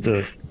 he used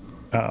to,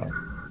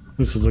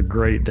 this is a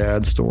great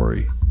dad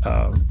story.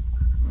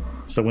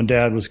 So when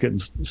Dad was getting,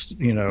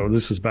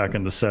 this is back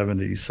in the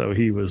 70s. So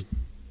he was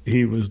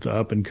the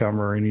up and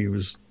comer, and he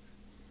was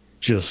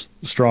just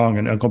strong.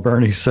 And Uncle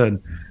Bernie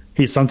said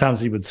sometimes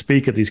he would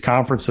speak at these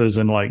conferences,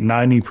 and like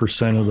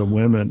 90% of the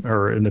women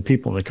and the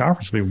people in the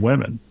conference would be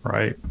women,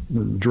 right?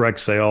 Direct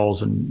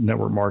sales and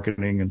network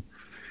marketing. And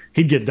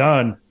he'd get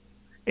done.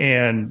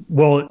 And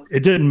well, it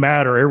didn't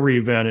matter. Every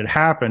event it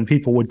happened,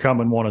 people would come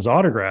and want his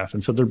autograph.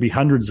 And so there'd be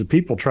hundreds of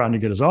people trying to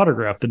get his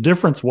autograph. The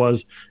difference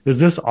is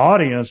this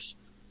audience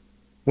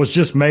was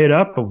just made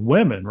up of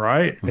women,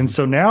 right? Mm-hmm. And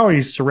so now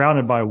he's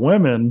surrounded by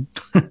women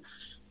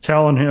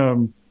telling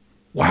him,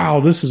 wow,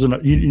 this is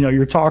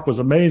your talk was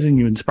amazing.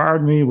 You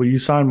inspired me. Will you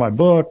sign my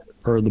book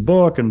or the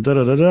book and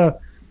da-da-da-da?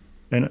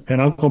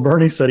 And Uncle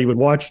Bernie said he would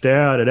watch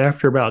Dad, and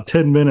after about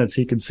 10 minutes,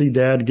 he could see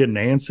Dad getting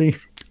antsy.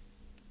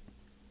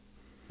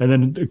 And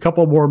then a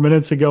couple more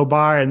minutes would go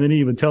by, and then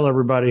he would tell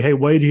everybody, hey,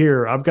 wait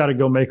here. I've got to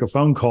go make a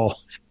phone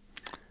call.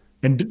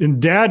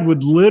 And Dad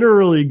would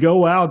literally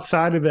go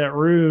outside of that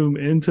room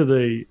into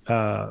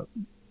the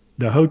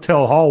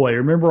hotel hallway.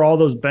 Remember all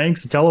those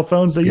banks of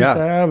telephones they used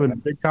to have in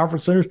big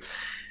conference centers?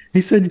 He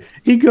said,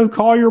 he'd go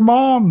call your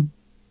mom,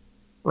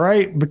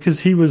 right? Because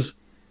he was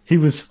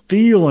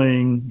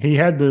feeling he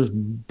had this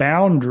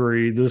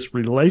boundary, this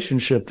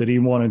relationship that he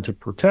wanted to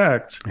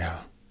protect. Yeah.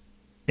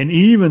 And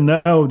even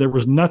though there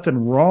was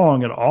nothing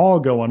wrong at all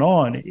going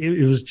on,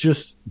 it was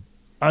just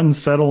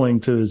unsettling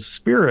to his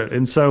spirit.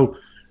 And so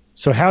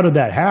how did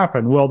that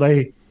happen? Well,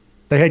 they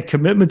had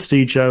commitments to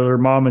each other,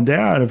 mom and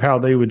dad, of how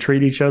they would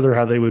treat each other,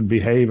 how they would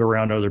behave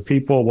around other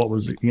people, what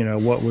was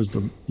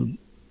the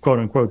quote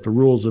unquote the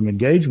rules of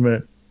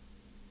engagement.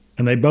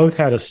 And they both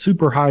had a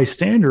super high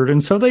standard.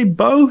 And so they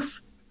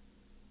both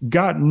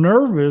got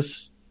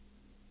nervous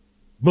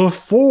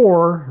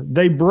before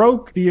they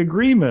broke the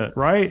agreement,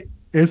 right?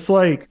 It's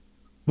like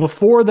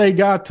before they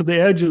got to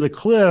the edge of the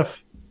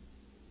cliff,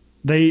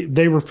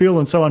 they were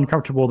feeling so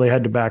uncomfortable they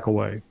had to back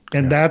away.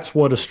 And that's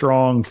what a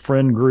strong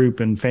friend group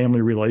and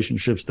family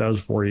relationships does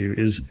for you,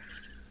 is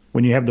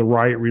when you have the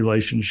right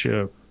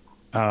relationship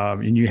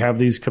and you have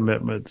these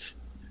commitments,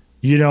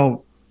 you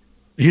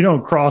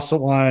don't cross the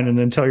line and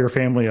then tell your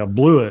family I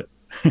blew it.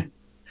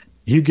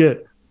 You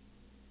get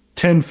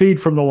 10 feet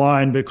from the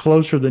line, but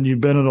closer than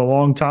you've been in a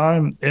long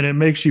time, and it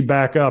makes you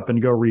back up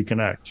and go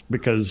reconnect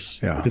because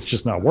it's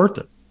just not worth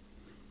it.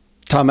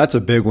 Tom, that's a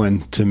big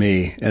one to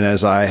me. And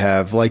as I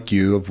have, like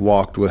you, have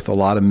walked with a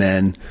lot of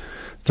men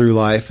through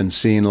life and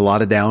seen a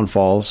lot of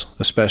downfalls,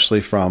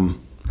 especially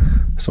from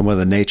some of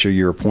the nature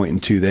you were pointing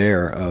to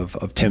there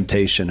of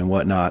temptation and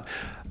whatnot.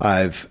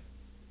 And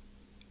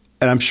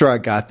I'm sure I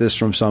got this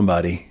from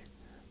somebody,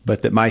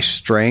 but that my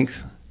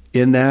strength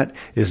in that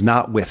is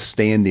not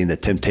withstanding the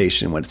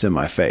temptation when it's in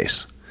my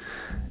face.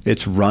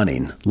 It's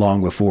running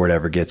long before it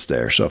ever gets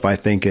there. So if I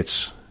think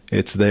it's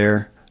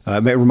there,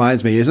 it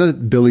reminds me, isn't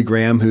it Billy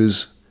Graham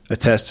who's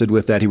attested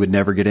with that? He would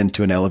never get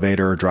into an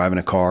elevator or drive in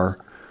a car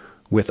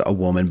with a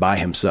woman by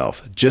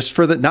himself, just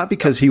for not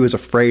because he was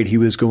afraid he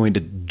was going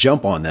to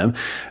jump on them,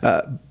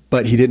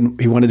 but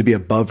he wanted to be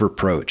above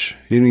reproach.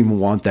 He didn't even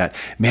want that.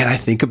 Man, I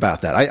think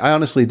about that. I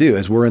honestly do,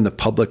 as we're in the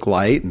public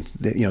light and,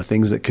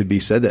 things that could be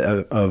said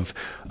of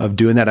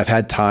doing that. I've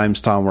had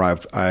times, Tom, where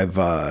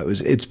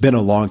it's been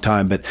a long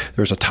time, but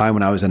there was a time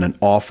when I was in an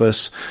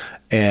office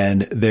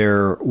and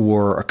there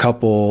were a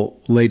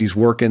couple ladies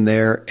working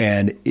there.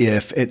 And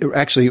it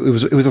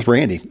was with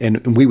Randy,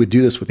 and we would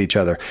do this with each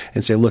other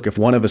and say, look, if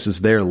one of us is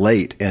there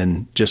late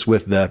and just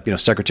with the,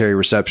 secretary,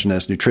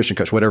 receptionist, nutrition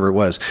coach, whatever it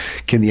was,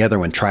 can the other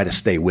one try to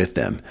stay with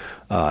them?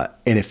 And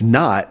if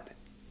not,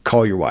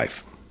 call your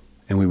wife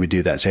And we would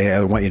do that. Say, hey,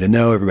 I want you to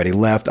know everybody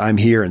left. I'm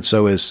here, and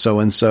so is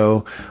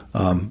so-and-so.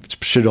 It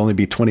should only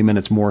be 20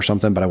 minutes more or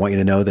something, but I want you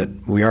to know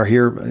that we are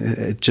here.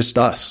 It's just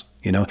us,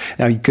 Now,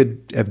 you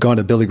could have gone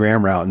to Billy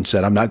Graham route and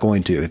said, I'm not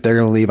going to. If they're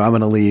going to leave, I'm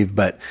going to leave.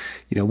 But,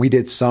 we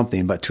did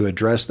something, but to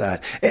address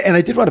that. And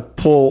I did want to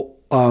pull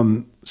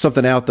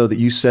something out, though, that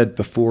you said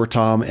before,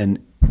 Tom, and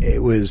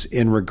it was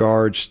in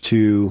regards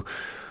to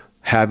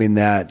having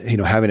that,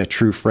 having a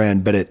true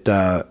friend, but it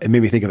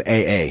made me think of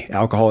AA,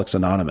 Alcoholics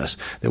Anonymous.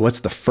 That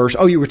what's the first,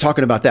 you were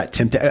talking about that,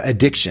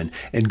 addiction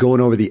and going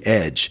over the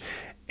edge.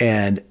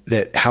 And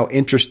that how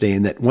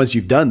interesting that once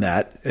you've done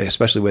that,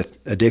 especially with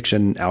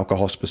addiction,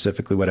 alcohol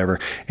specifically,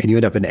 whatever, and you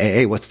end up in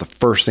AA, what's the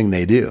first thing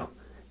they do?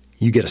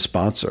 You get a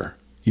sponsor.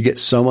 You get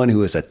someone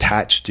who is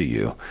attached to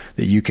you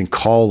that you can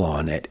call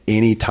on at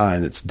any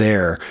time that's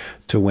there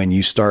to when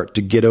you start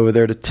to get over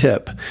there to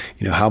tip.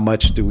 How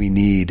much do we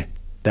need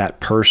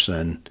that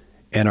person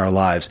in our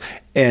lives?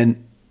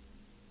 And,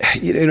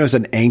 as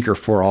an anchor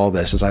for all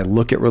this, as I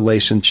look at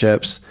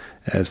relationships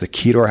as the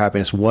key to our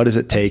happiness, what does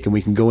it take? And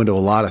we can go into a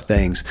lot of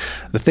things.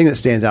 The thing that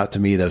stands out to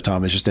me, though,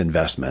 Tom, is just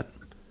investment.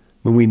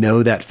 When we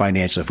know that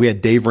financially, if we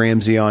had Dave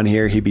Ramsey on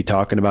here, he'd be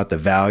talking about the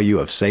value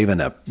of saving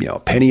a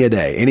penny a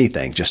day,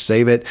 anything, just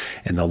save it,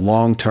 and the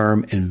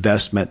long-term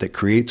investment that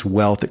creates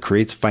wealth, that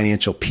creates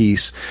financial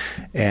peace,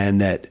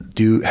 and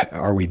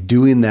are we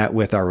doing that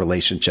with our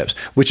relationships?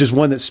 Which is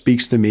one that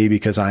speaks to me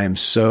because I can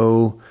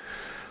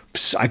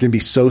be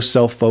so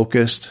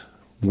self-focused,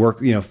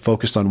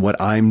 focused on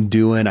what I'm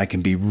doing. I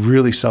can be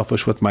really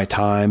selfish with my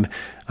time.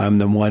 I'm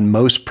the one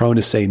most prone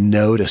to say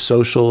no to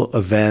social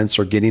events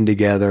or getting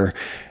together.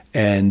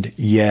 And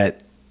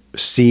yet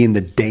seeing the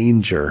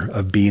danger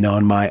of being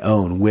on my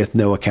own with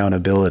no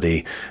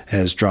accountability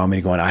has drawn me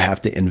to going, I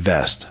have to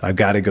invest. I've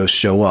got to go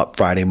show up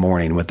Friday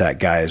morning with that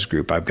guys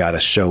group. I've got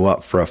to show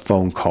up for a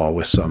phone call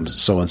with some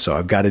so-and-so.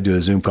 I've got to do a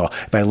Zoom call.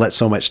 If I let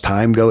so much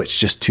time go, it's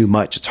just too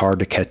much. It's hard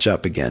to catch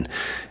up again.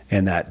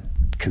 And that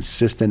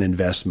consistent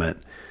investment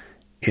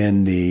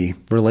in the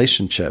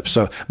relationship.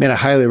 So, I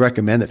highly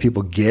recommend that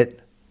people get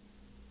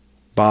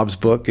Bob's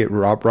book, get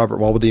Robert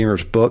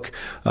Waldinger's book,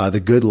 The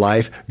Good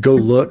Life. Go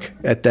look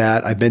at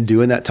that. I've been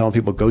doing that, telling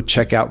people go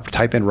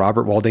type in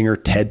Robert Waldinger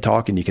TED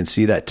Talk, and you can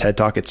see that TED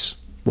Talk. It's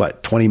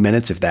 20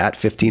 minutes, if that,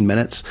 15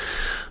 minutes.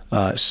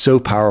 So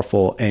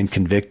powerful and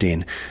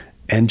convicting.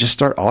 And just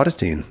start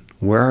auditing.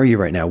 Where are you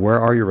right now? Where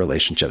are your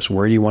relationships?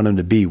 Where do you want them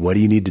to be? What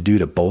do you need to do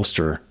to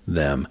bolster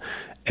them?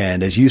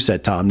 And as you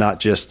said, Tom, not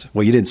just,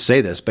 you didn't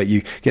say this, but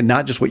you get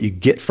not just what you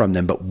get from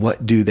them, but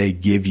what do they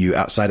give you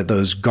outside of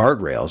those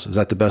guardrails? Is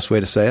that the best way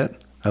to say it?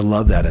 I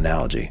love that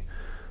analogy.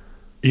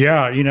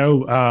 Yeah.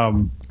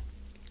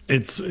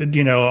 It's,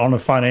 on a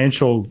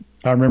financial,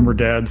 I remember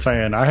Dad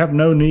saying, I have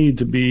no need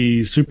to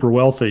be super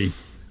wealthy,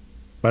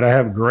 but I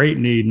have great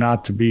need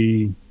not to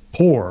be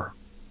poor.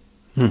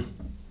 And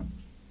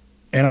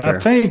fair. I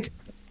think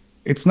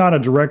it's not a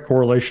direct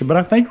correlation, but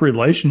I think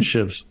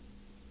relationships,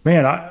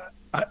 man,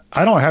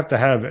 I don't have to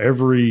have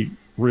every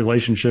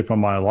relationship in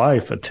my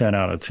life a 10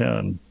 out of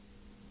 10.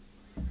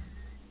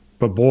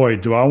 But boy,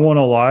 do I want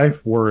a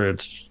life where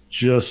it's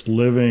just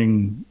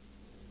living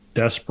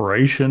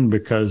desperation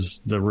because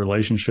the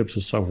relationships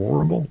are so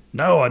horrible?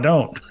 No, I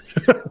don't.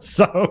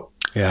 So,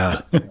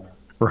 yeah.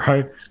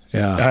 Right.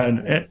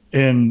 Yeah.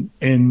 And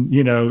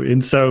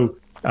so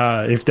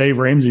if Dave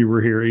Ramsey were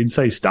here, he'd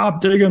say,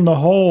 stop digging the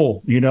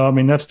hole.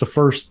 That's the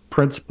first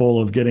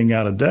principle of getting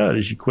out of debt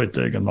is you quit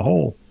digging the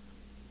hole.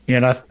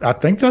 And I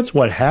think that's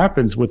what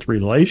happens with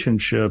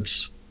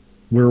relationships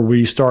where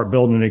we start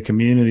building a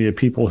community of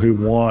people who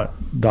want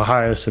the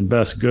highest and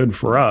best good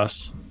for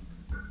us.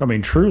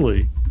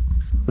 Truly,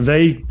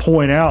 they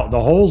point out the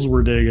holes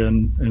we're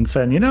digging and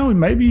saying,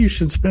 maybe you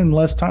should spend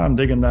less time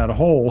digging that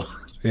hole.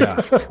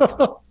 Yeah.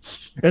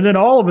 And then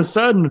all of a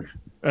sudden,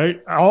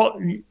 our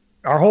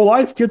whole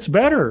life gets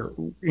better,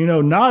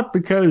 not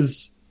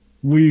because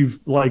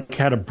we've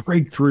had a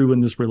breakthrough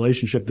in this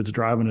relationship that's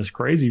driving us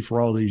crazy for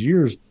all these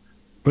years,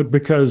 but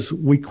because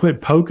we quit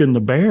poking the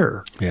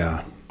bear.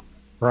 Yeah.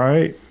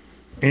 Right.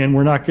 And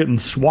we're not getting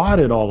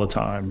swatted all the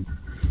time.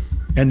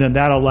 And then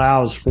that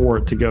allows for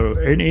it to go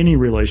in any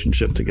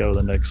relationship to go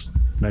to the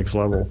next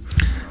level.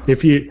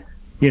 If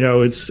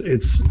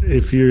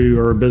if you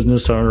are a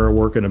business owner or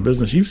work in a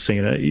business, you've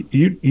seen it.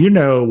 You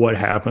know what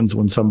happens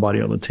when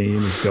somebody on the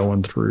team is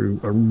going through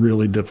a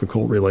really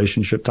difficult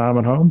relationship time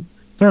at home.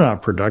 They're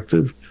not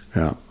productive.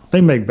 Yeah.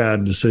 They make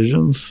bad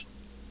decisions.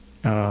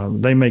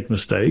 They make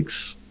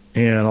mistakes.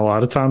 And a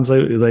lot of times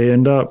they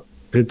end up,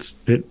 it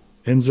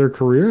ends their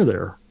career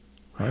there,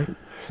 right?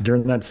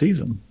 During that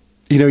season.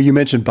 You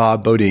mentioned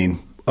Bob Bodine,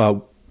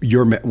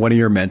 one of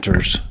your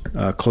mentors,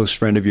 a close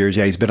friend of yours.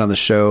 Yeah, he's been on the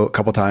show a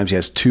couple times. He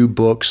has 2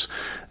 books.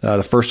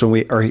 The first one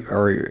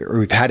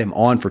we've had him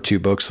on for 2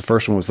 books. The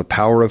first one was The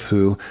Power of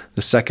Who.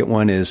 The second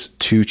one is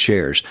 2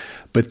 Chairs.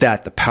 But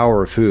The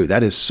Power of Who,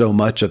 that is so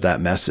much of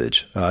that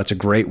message. It's a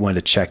great one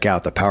to check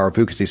out, The Power of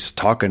Who, because he's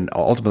talking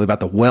ultimately about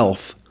the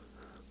wealth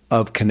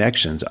of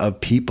connections, of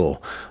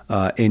people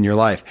in your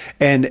life.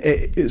 And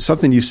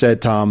something you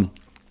said, Tom,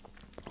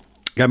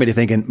 got me to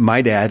thinking,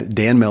 my dad,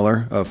 Dan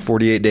Miller of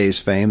 48 Days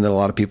fame that a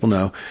lot of people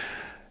know,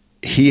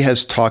 he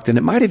has talked, and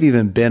it might have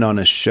even been on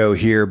a show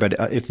here, but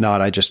if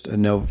not, I just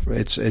know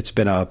it's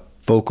been a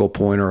focal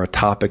point or a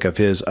topic of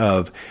his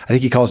I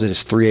think he calls it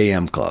his 3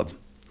 a.m. club,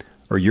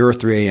 or your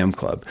 3 a.m.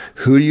 club.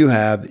 Who do you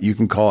have that you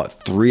can call at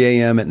 3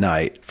 a.m. at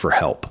night for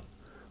help?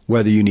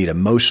 Whether you need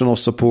emotional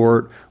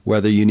support,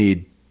 whether you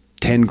need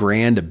 10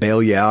 grand to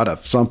bail you out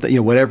of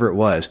something, whatever it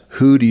was,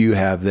 who do you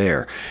have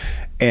there?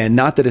 And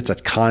not that it's a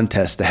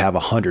contest to have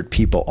 100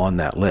 people on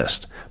that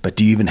list, but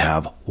do you even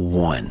have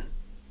one?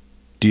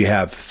 Do you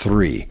have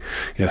three?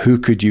 Who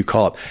could you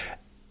call up?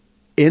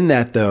 In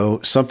that,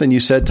 though, something you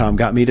said, Tom,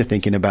 got me to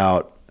thinking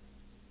about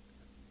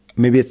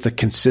maybe it's the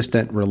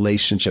consistent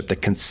relationship, the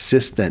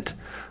consistent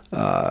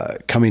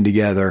coming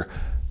together.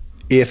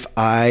 If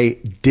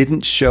I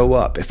didn't show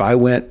up, if I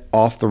went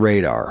off the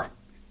radar,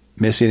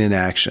 missing in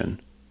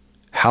action,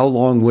 how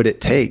long would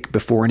it take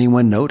before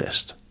anyone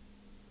noticed?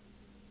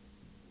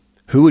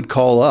 Who would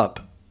call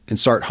up and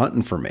start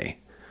hunting for me?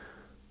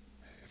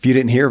 If you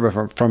didn't hear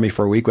from me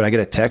for a week, would I get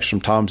a text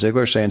from Tom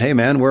Ziglar saying, hey,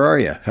 man, where are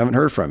you? Haven't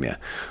heard from you.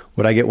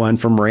 Would I get one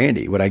from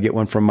Randy? Would I get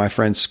one from my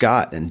friend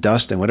Scott and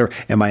Dustin, whatever?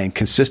 Am I in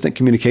consistent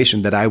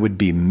communication that I would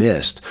be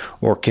missed?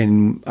 Or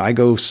can I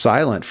go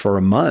silent for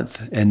a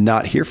month and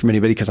not hear from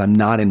anybody because I'm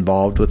not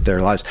involved with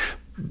their lives?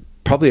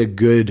 Probably a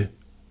good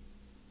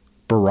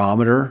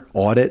barometer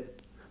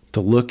audit to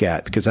look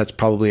at, because that's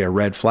probably a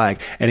red flag.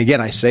 And again,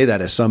 I say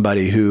that as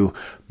somebody who,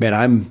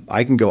 man,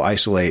 I can go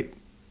isolate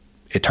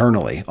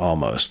eternally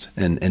almost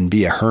and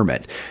be a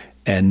hermit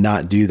and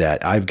not do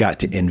that. I've got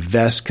to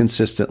invest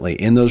consistently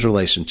in those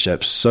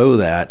relationships so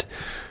that,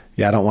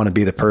 I don't want to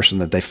be the person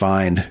that they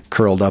find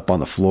curled up on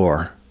the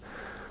floor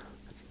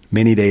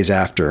many days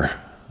after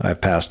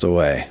I've passed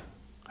away.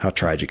 How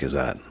tragic is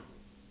that?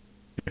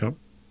 Yep.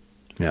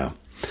 Yeah.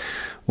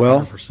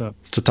 Well, 100%.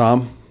 So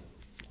Tom,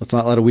 let's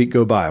not let a week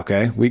go by,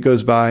 okay? Week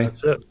goes by.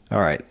 That's it.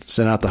 All right.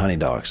 Send out the honey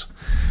dogs.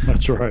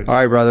 That's right. All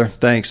right, brother.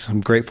 Thanks.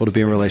 I'm grateful to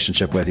be in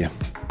relationship with you.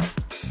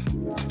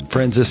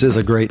 Friends, this is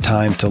a great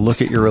time to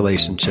look at your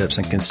relationships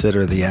and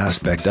consider the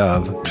aspect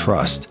of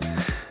trust.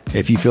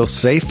 If you feel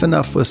safe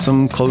enough with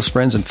some close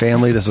friends and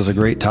family, this is a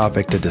great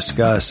topic to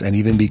discuss, and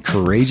even be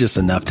courageous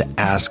enough to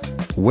ask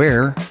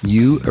where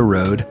you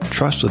erode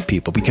trust with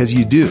people, because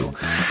you do.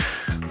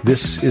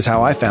 This is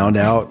how I found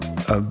out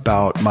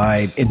about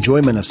my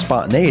enjoyment of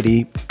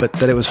spontaneity, but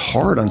that it was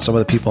hard on some of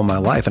the people in my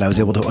life, and I was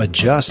able to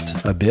adjust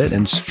a bit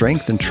and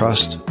strengthen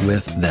trust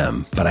with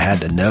them. But I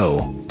had to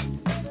know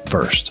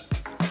first.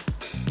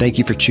 Thank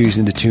you for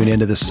choosing to tune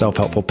into this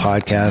self-helpful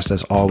podcast.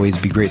 As always,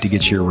 be great to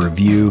get your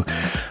review.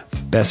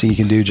 Best thing you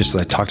can do, just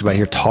as I talked about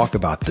here, talk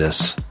about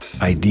this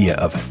idea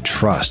of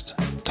trust.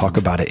 Talk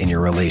about it in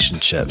your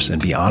relationships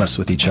and be honest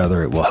with each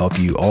other. It will help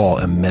you all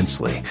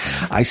immensely.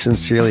 I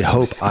sincerely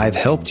hope I've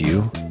helped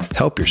you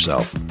help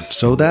yourself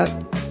so that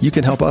you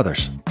can help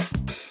others.